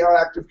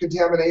radioactive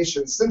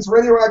contamination? Since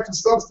radioactive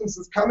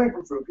substances coming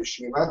from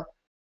Fukushima,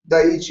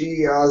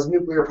 Daiichi's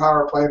nuclear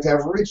power plant,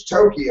 have reached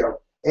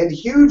Tokyo, and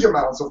huge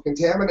amounts of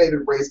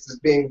contaminated waste is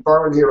being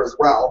burned here as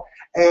well.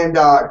 And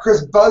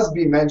Chris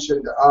Busby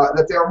mentioned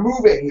that they're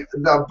moving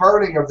the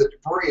burning of the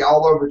debris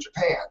all over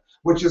Japan,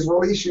 which is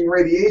releasing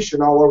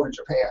radiation all over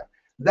Japan.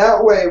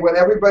 That way, when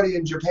everybody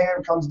in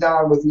Japan comes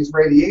down with these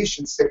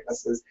radiation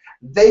sicknesses,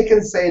 they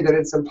can say that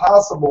it's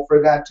impossible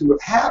for that to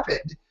have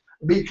happened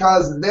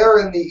because they're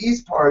in the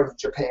east part of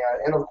Japan,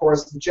 and of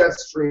course the jet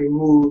stream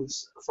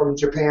moves from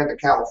Japan to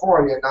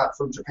California, not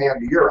from Japan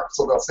to Europe,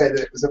 so they'll say that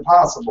it was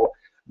impossible.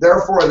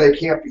 Therefore, they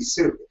can't be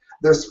sued.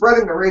 They're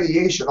spreading the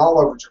radiation all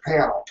over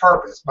Japan on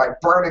purpose by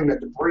burning the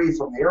debris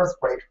from the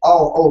earthquake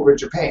all over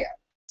Japan.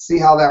 See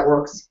how that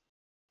works?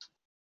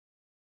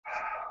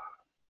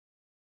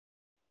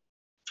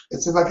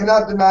 It says, I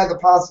cannot deny the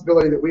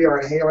possibility that we are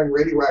inhaling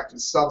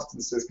radioactive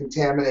substances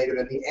contaminated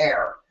in the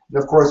air.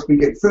 And of course, we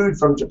get food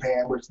from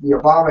Japan, which the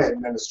Obama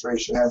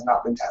administration has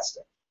not been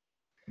testing.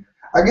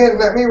 Again,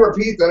 let me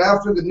repeat that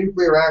after the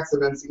nuclear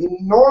accidents,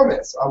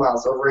 enormous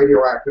amounts of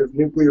radioactive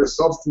nuclear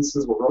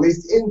substances were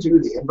released into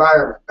the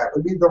environment. That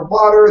would be the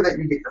water that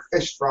you get your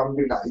fish from,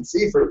 do not eat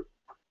seafood.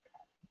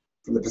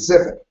 from the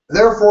Pacific.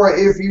 Therefore,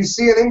 if you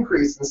see an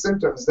increase in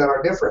symptoms that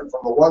are different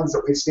from the ones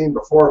that we've seen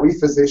before, we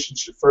physicians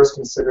should first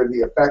consider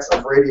the effects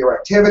of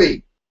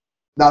radioactivity,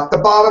 not the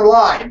bottom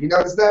line. You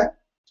notice that?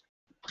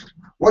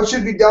 What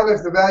should be done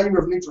if the value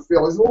of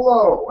neutrophil is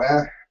low?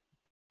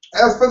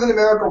 As for the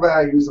numerical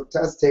values of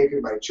tests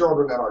taken by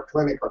children at our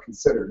clinic are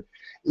considered,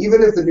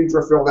 even if the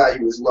neutrophil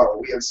value is low,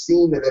 we have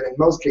seen that in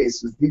most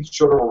cases these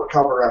children will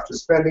recover after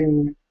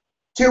spending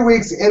 2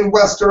 weeks in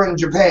Western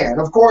Japan.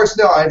 Of course,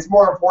 no, it's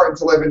more important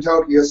to live in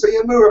Tokyo, so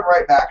you move them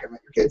right back and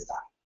let your kids die.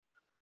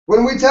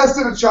 When we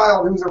tested a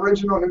child whose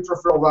original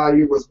neutrophil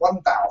value was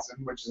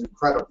 1,000, which is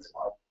incredibly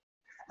low,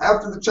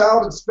 after the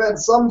child had spent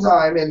some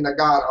time in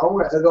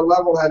Nagano, the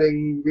level had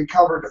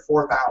recovered to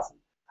 4,000.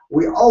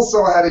 We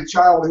also had a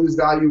child whose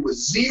value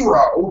was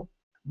 0,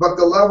 but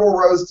the level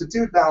rose to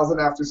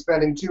 2,000 after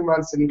spending 2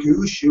 months in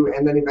Kyushu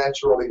and then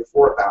eventually to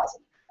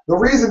 4,000. The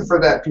reason for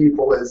that,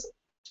 people, is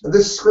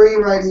this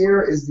screen right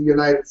here is the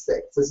United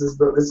States. This is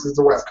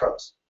the West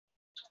Coast.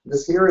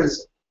 This here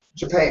is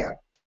Japan.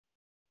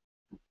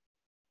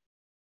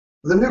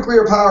 The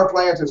nuclear power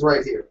plant is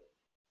right here.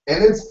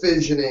 And it's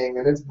fissioning,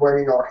 and it's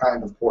bringing all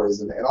kinds of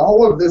poison. And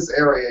all of this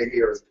area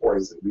here is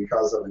poison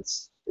because of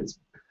its.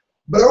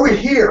 But over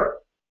here,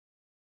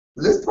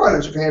 this part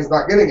of Japan's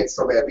not getting it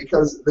so bad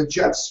because the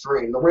jet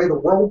stream, the way the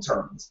world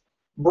turns,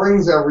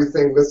 brings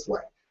everything this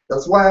way.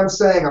 That's why I'm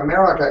saying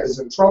America is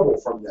in trouble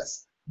from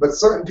this. But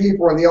certain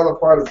people in the other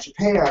part of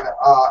Japan,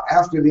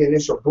 after the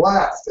initial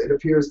blast, it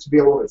appears to be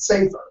a little bit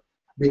safer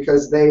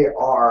because they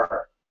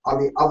are on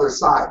the other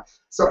side.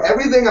 So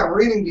everything I'm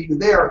reading to you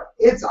there,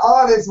 it's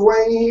on its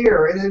way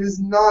here, and it is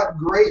not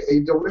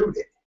greatly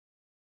diluted.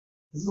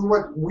 This is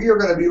what we are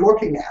going to be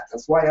looking at.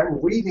 That's why I'm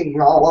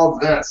reading all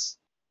of this.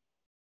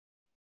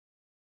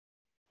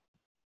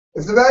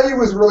 If the value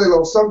is really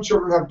low, some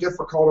children have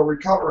difficulty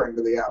recovering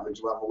to the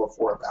average level of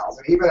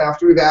 4,000, even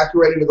after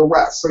evacuating to the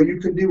west. So you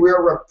can do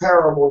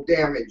irreparable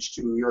damage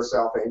to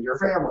yourself and your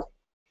family.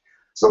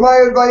 So my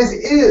advice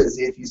is,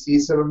 if you see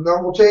some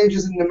abnormal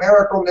changes in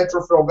numerical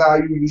neutrophil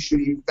value, you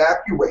should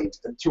evacuate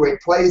to a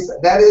place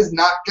that is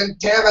not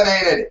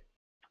contaminated.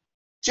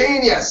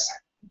 Genius!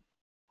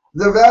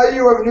 The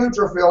value of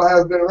neutrophil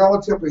has been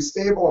relatively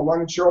stable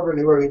among children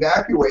who have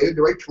evacuated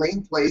to a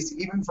clean place,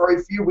 even for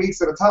a few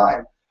weeks at a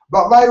time.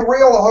 But my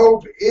real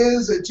hope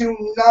is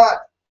to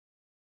not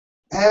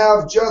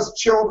have just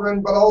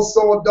children, but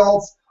also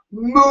adults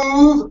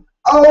move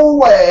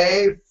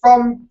away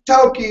from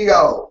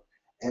Tokyo.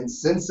 And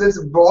since it's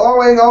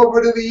blowing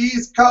over to the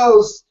East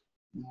Coast,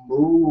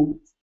 move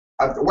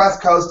of the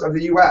West Coast of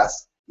the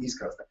U.S. East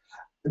Coast.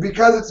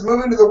 Because it's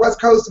moving to the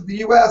West Coast of the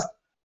U.S.,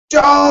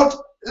 don't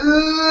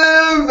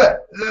live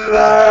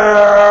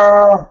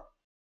there.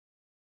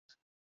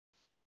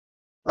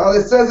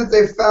 It says that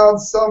they found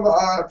some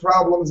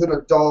problems in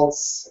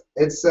adults.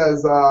 It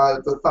says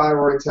the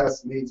thyroid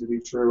test needs to be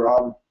true.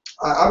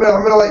 I'm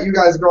gonna let you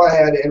guys go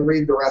ahead and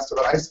read the rest of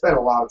it. I spent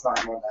a lot of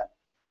time on that.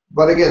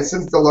 But again,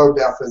 since the low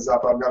def is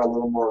up, I've got a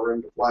little more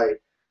room to play.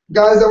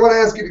 Guys, I want to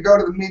ask you to go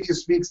to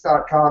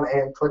themediaspeaks.com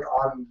and click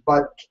on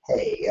Bud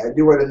K. I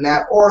do it in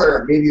that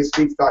order,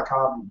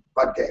 mediaspeaks.com,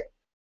 Bud K.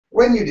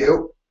 When you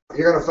do,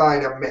 you're going to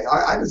find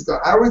I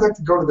always like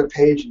to go to the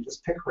page and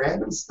just pick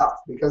random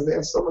stuff because they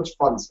have so much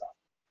fun stuff.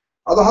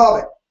 The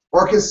Hobbit,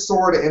 Orcus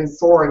Sword and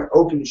Thorin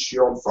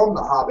Oakenshield from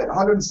The Hobbit,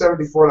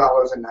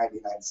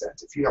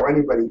 $174.99. If you know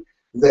anybody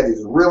that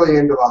is really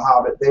into The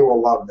Hobbit, they will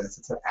love this.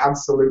 It's an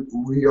absolute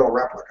real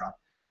replica.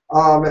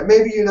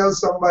 Maybe you know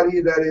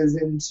somebody that is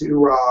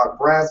into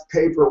brass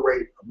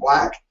paperweight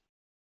black.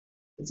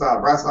 It's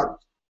brass stock,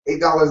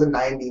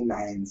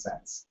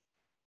 $8.99.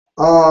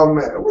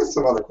 What's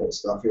some other cool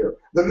stuff here?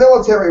 The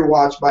Military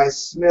Watch by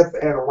Smith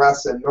 &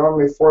 Wesson,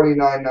 normally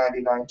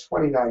 $49.99,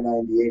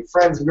 $29.98.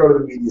 Friends, go to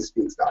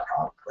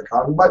themediaspeaks.com. Click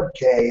on Bud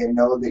K and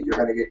know that you're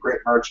going to get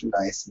great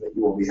merchandise and that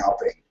you will be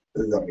helping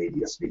the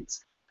Media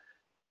Speaks.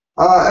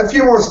 A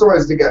few more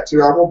stories to get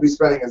to. I won't be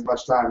spending as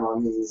much time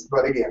on these,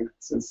 but again,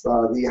 since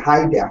the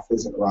high def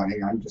isn't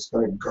running, I'm just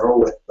going to go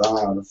with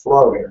the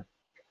flow here.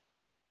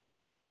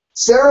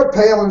 Sarah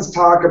Palin's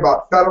talk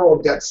about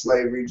federal debt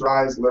slavery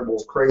drives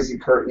liberals crazy.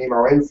 Kurt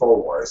Nemo,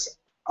 InfoWars.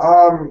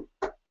 I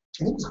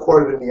think it was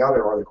quoted in the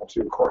other article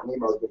too. Kurt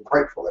Nemo's been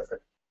quite prolific.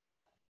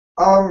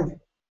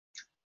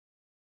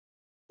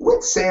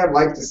 Would Sam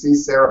like to see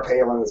Sarah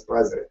Palin as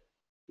president?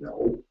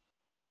 No.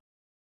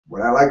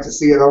 Would I like to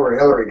see it over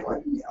Hillary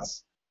Clinton?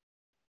 Yes.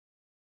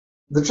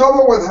 The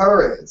trouble with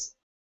her is,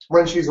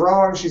 when she's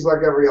wrong, she's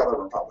like every other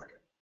Republican.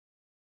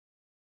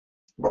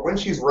 But when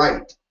she's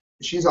right,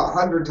 she's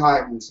 100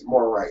 times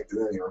more right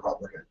than any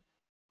Republican.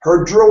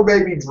 Her drill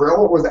baby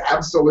drill was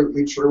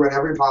absolutely true in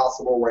every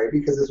possible way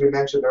because, as we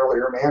mentioned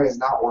earlier, man is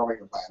not warming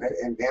the planet,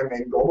 and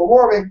man-made global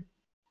warming.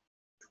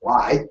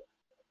 Why?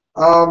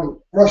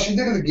 Well, she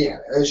did it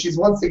again. She's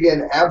once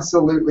again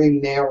absolutely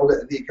nailed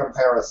the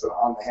comparison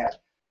on the head.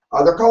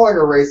 They're calling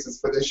her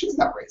racist for this. She's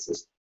not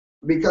racist.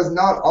 because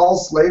not all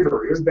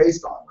slavery is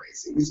based on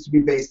race. It used to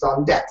be based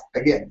on debt.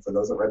 Again, for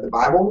those that read the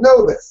Bible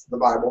know this. The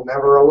Bible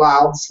never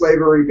allowed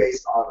slavery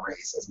based on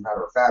race. As a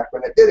matter of fact,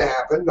 when it did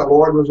happen, the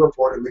Lord was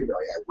reportedly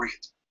very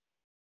irate.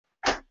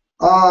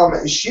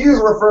 She is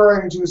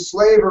referring to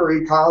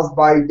slavery caused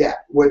by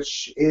debt,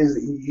 which is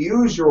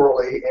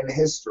usually in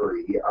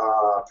history,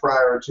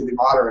 prior to the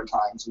modern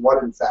times,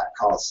 what in fact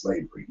caused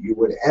slavery. You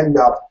would end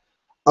up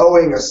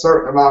owing a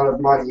certain amount of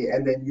money,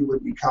 and then you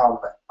would become,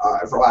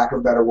 for lack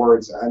of better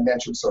words, an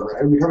indentured servant,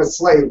 and become a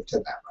slave to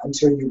them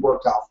until you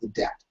worked off the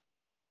debt.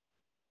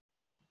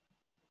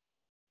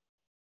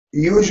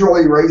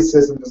 Usually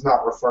racism does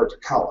not refer to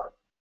color.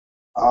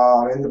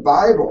 In the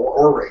Bible,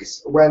 or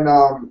race, when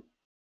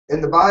in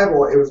the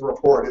Bible it was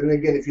reported, and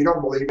again, if you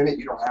don't believe in it,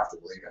 you don't have to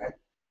believe in it,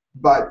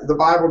 but the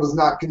Bible does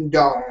not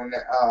condone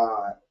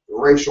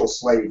racial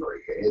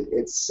slavery.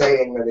 It's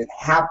saying that it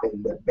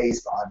happened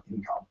based on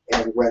income.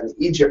 And when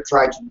Egypt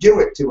tried to do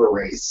it to a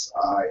race,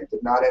 it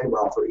did not end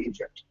well for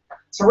Egypt.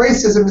 So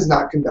racism is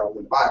not condoned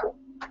in the Bible.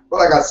 But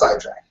I got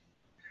sidetracked.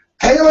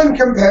 Palin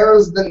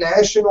compares the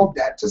national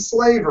debt to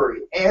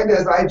slavery, and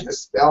as I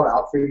just spelled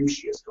out for you,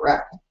 she is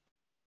correct.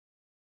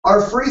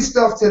 Our free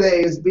stuff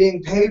today is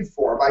being paid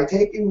for by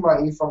taking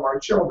money from our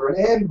children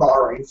and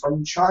borrowing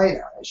from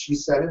China, as she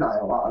said in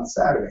Iowa on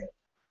Saturday.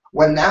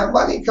 When that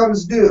money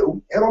comes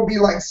due, it'll be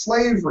like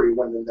slavery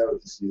when the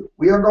note is due.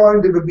 We are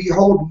going to be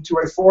beholden to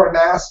a foreign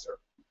master.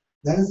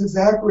 That is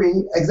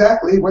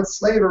exactly what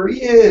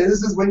slavery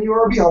is when you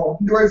are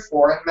beholden to a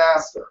foreign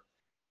master.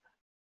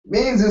 It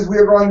means is we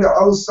are going to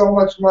owe so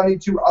much money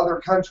to other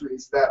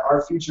countries that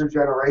our future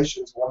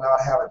generations will not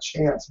have a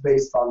chance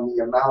based on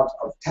the amount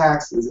of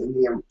taxes and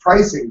the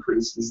price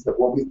increases that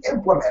will be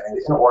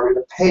implemented in order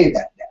to pay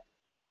that debt.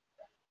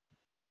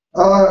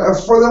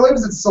 For the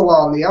Lives at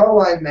Salon, the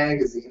online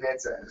magazine,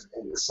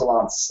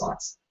 Salon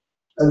sucks,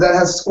 that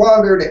has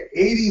squandered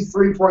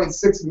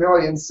 $83.6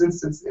 million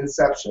since its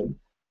inception,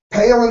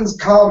 Palin's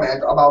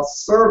comment about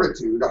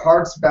servitude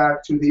harks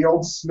back to the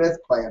old Smith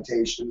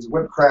plantations,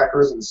 whip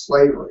crackers, and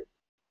slavery.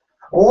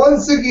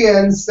 Once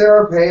again,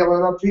 Sarah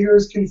Palin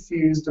appears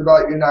confused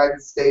about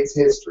United States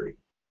history.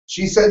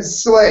 She said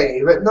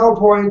slave. At no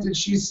point did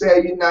she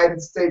say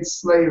United States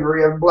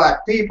slavery of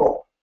black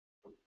people.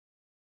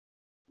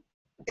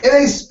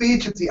 In a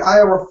speech at the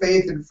Iowa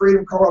Faith and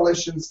Freedom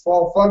Coalition's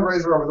fall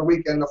fundraiser over the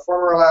weekend, the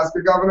former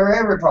Alaska governor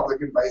and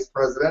Republican vice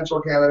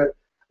presidential candidate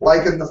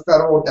likened the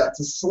federal debt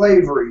to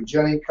slavery.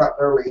 Jenny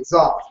Cutler leads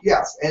off.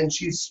 Yes, and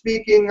she's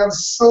speaking of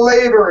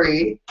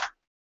slavery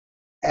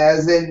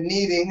as in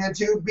needing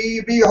to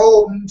be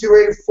beholden to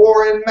a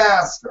foreign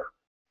master.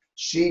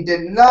 She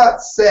did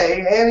not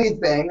say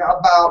anything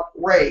about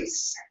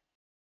race.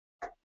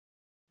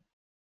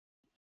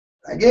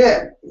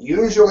 Again,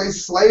 usually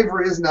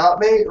slavery is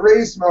not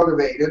race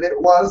motivated.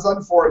 It was,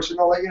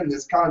 unfortunately, in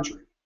this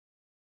country.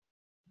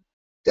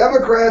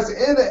 Democrats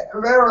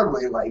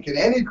invariably liken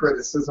any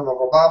criticism of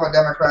Obama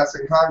Democrats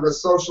in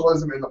Congress,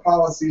 socialism, and the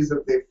policies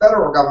of the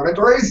federal government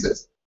to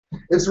racism.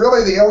 It's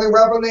really the only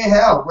weapon they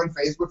have when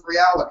faced with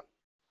reality.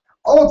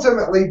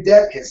 Ultimately,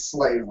 debt is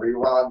slavery,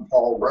 Ron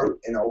Paul wrote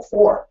in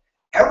 2004.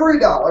 Every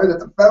dollar that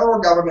the federal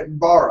government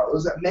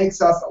borrows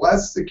makes us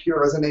less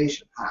secure as a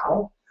nation.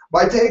 How?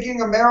 By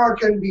making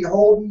American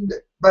beholden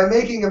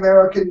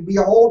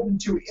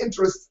to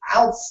interests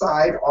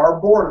outside our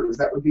borders.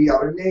 That would be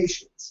other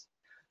nations.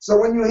 So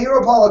when you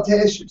hear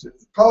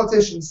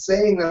politicians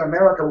saying that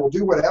America will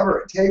do whatever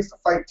it takes to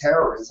fight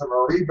terrorism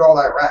or rebuild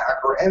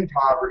Iraq or end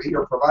poverty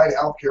or provide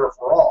health care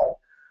for all,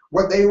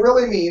 what they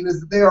really mean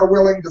is that they are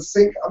willing to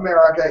sink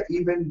America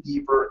even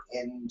deeper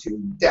into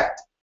debt.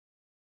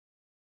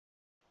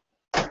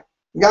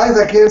 Guys,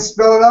 I can't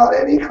spell it out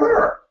any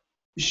clearer.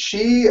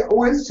 She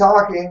was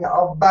talking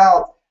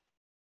about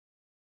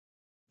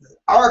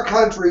our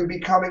country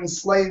becoming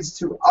slaves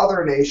to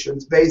other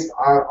nations based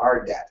on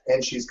our debt,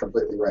 and she's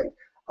completely right.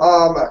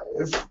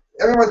 If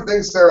everyone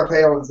thinks Sarah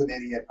Palin's an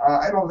idiot,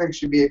 I don't think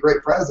she'd be a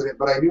great president,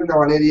 but I do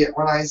know an idiot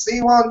when I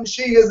see one.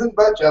 She isn't,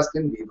 but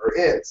Justin Bieber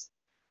is.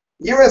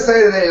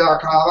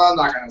 USAToday.com, I'm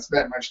not going to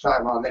spend much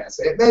time on this.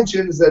 It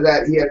mentions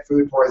that he had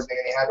food poisoning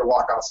and he had to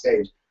walk off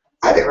stage.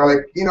 I didn't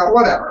really,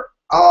 whatever.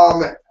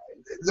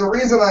 The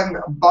reason I'm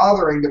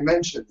bothering to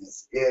mention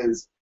this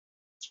is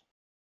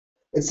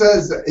it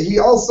says he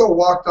also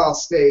walked off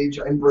stage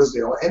in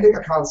Brazil, ending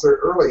a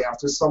concert early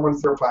after someone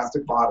threw a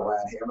plastic bottle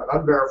at him. An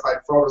unverified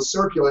photo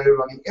circulated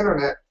on the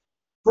internet,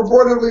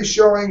 purportedly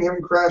showing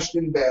him crashed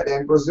in bed,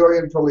 and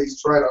Brazilian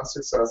police tried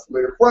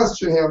unsuccessfully to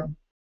question him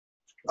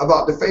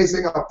about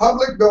defacing a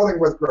public building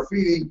with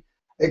graffiti,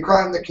 a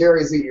crime that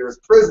carries a year's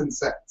prison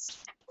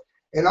sentence.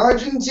 In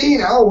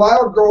Argentina,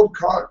 wild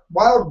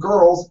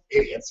girls,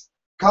 idiots,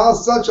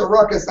 caused such a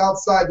ruckus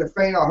outside the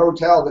Fena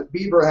Hotel that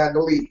Bieber had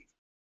to leave.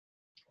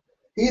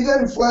 He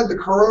then fled to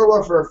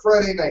Corolla for a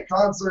Friday night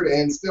concert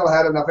and still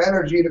had enough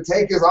energy to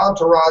take his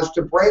entourage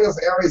to Buenos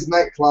Aires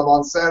nightclub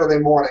on Saturday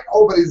morning.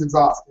 Oh, but he's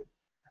exhausted.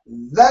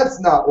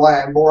 That's not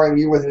why I'm boring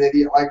you with an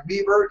idiot like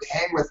Bieber.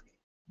 Hang with me.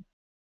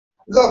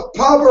 The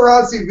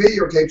paparazzi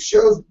videotape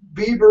shows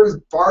Bieber's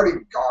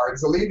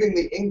bodyguards leaving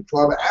the Ink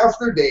Club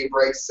after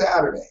daybreak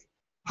Saturday,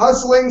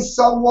 hustling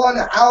someone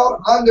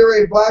out under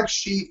a black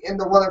sheet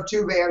into one of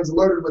two vans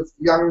loaded with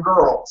young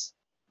girls.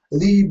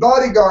 The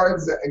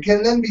bodyguards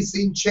can then be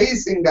seen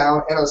chasing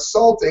down and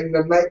assaulting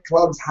the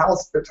nightclub's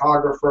house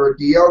photographer,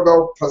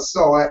 Diogo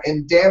Pessoa,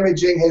 and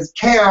damaging his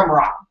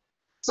camera.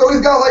 So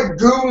he's got like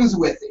goons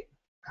with him.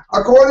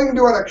 According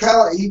to an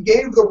account he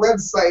gave the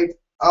website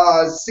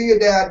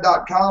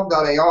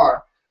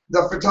ciudad.com.ar,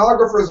 the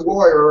photographer's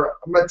lawyer,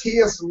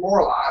 Matthias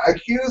Morla,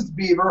 accused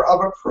Bieber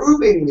of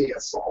approving the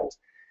assault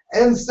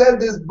and said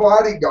his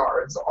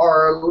bodyguards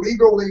are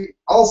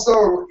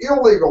also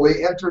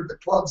illegally entered the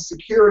club's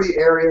security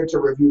area to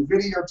review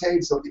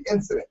videotapes of the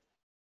incident.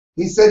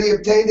 He said he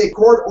obtained a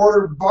court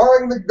order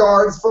barring the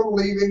guards from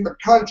leaving the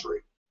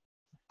country.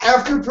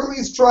 After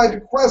police tried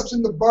to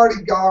question the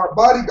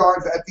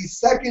bodyguards at the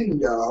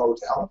second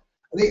hotel,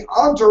 the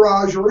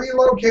entourage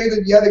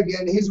relocated yet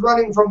again. He's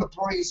running from the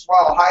police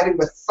while hiding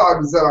with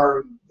thugs that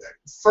are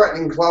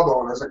threatening club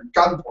owners at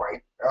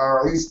gunpoint, or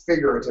at least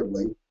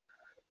figuratively,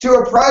 to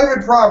a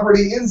private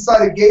property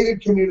inside a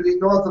gated community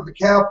north of the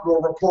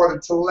capital,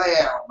 reported to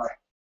Lamb.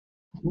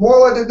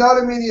 Morla did not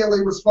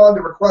immediately respond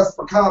to requests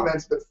for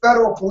comments, but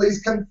federal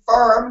police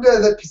confirmed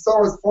that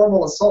Pessoa's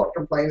formal assault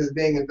complaint is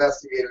being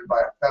investigated by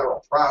a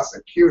federal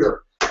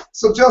prosecutor.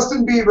 So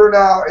Justin Bieber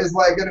now is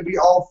like going to be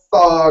all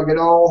thug and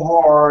all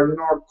hard and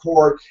all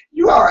court.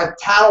 You are a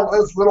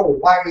talentless little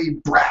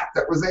whiny brat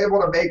that was able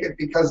to make it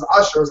because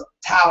Usher's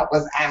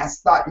talentless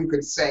ass thought you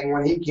could sing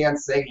when he can't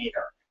sing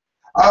either.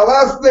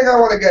 Last thing I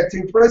want to get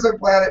to,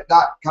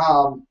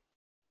 prisonplanet.com.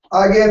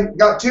 Again,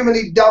 got too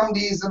many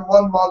dumb-dees in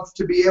 1 month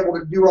to be able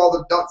to do all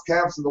the dunce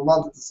camps of the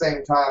month at the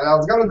same time. And I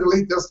was going to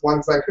delete this one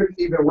because I couldn't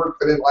even work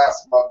it in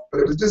last month,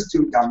 but it was just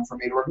too dumb for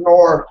me to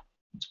ignore.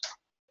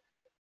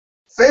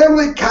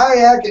 Family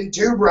kayak and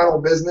tube rental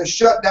business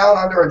shut down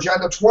under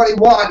Agenda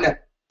 21.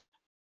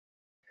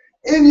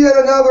 In yet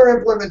another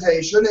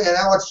implementation, and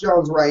Alex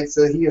Jones writes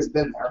that he has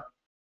been there,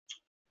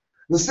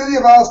 the city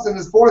of Austin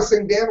is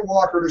forcing Dan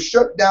Walker to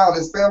shut down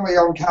his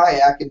family-owned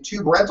kayak and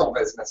tube rental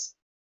business.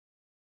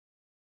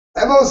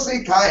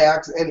 MOC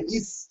Kayaks and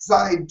East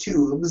Side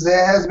Tubes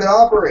has been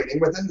operating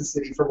within the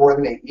city for more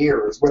than 8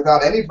 years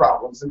without any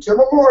problems until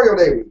Memorial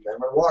Day weekend,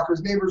 when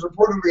Walker's neighbors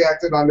reportedly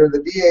acted under the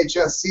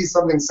DHS See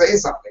Something, Say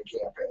Something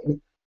campaign,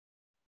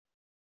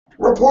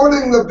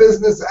 reporting the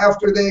business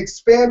after they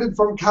expanded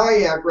from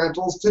kayak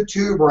rentals to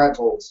tube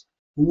rentals.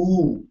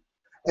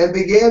 And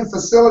began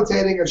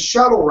facilitating a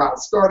shuttle route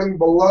starting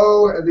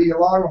below the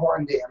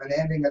Longhorn Dam and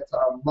ending at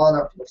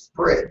Monopolis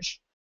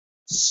Bridge.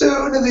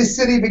 Soon, the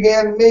city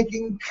began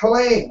making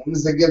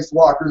claims against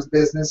Walker's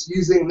business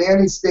using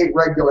nanny-state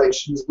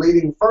regulations,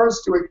 leading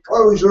first to a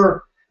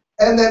closure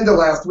and then to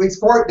last week's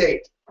court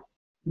date.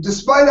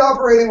 Despite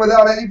operating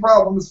without any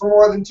problems for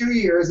more than 2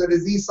 years at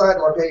his East Side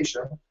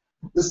location,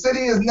 the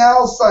city is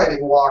now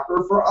citing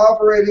Walker for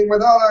operating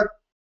without a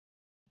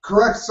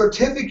correct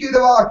certificate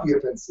of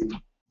occupancy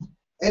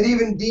and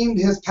even deemed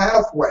his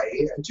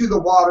pathway to the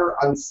water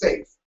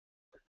unsafe.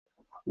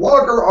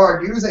 Walker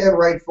argues, and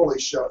rightfully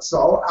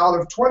so, out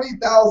of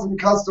 20,000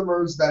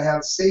 customers that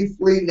have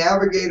safely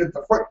navigated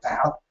the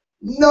footpath,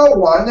 no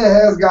one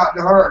has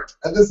gotten hurt.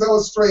 And this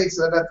illustrates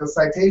that the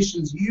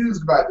citations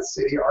used by the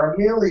city are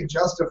merely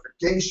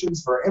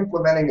justifications for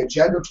implementing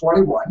Agenda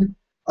 21.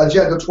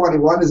 Agenda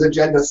 21 is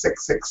Agenda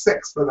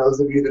 666, for those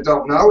of you that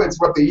don't know.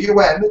 It's what the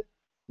UN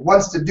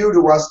wants to do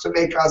to us to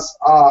make us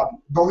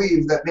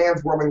believe that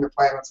man's warming the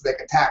planet so they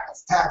can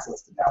tax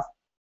us to death.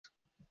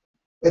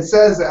 It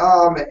says,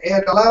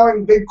 and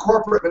allowing big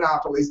corporate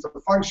monopolies to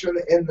function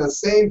in the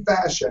same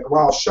fashion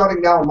while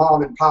shutting down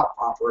mom and pop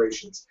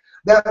operations.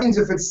 That means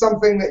if it's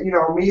something that,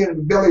 me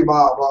and Billy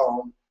Bob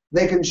own,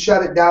 they can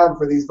shut it down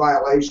for these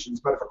violations.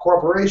 But if a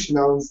corporation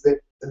owns it,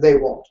 they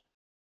won't.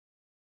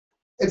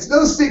 It's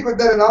no secret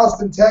that in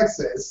Austin,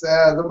 Texas,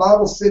 the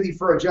model city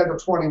for Agenda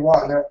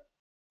 21,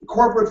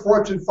 corporate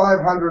Fortune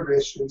 500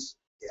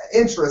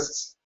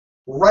 interests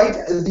write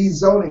these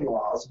zoning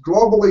laws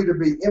globally to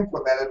be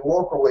implemented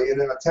locally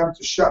in an attempt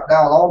to shut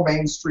down all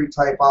Main Street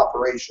type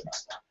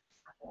operations.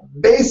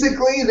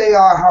 Basically, they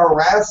are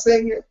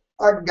harassing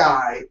a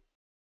guy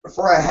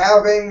for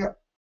having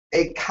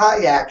a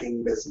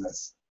kayaking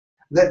business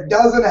that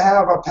doesn't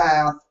have a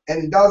path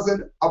and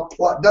doesn't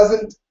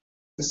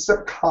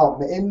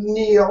succumb and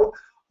kneel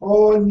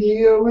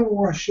and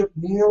worship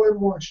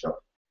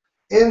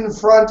in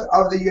front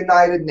of the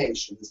United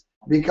Nations,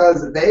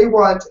 because they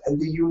want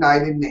the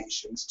United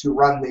Nations to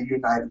run the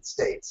United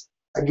States.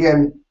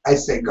 Again, I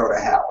say go to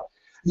hell.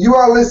 You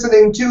are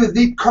listening to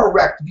The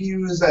Correct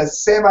Views,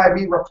 as Sam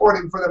I.B.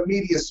 reporting for the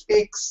Media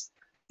Speaks.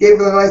 Gave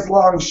it a nice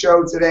long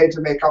show today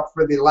to make up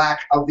for the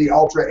lack of the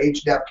Ultra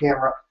HD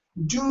camera.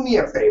 Do me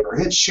a favor,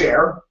 hit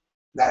share.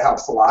 That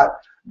helps a lot.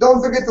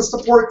 Don't forget to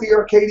support the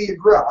Arcadia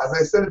Grill. As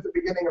I said at the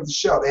beginning of the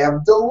show, they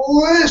have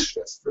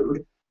delicious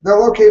food. They're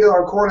located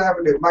on Court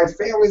Avenue. My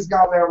family's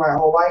gone there my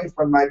whole life.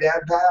 When my dad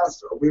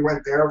passed, we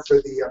went there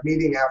for the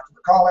meeting after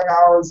the calling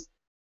hours.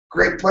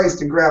 Great place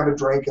to grab a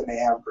drink, and they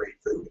have great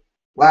food.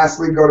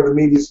 Lastly, go to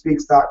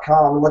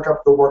themediaspeaks.com and look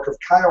up the work of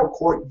Kyle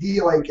Court,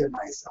 D-Lake, and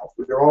myself.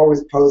 We're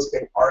always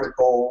posting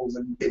articles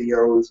and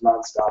videos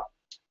nonstop.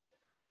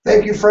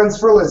 Thank you, friends,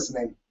 for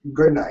listening.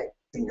 Good night,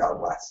 and God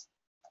bless.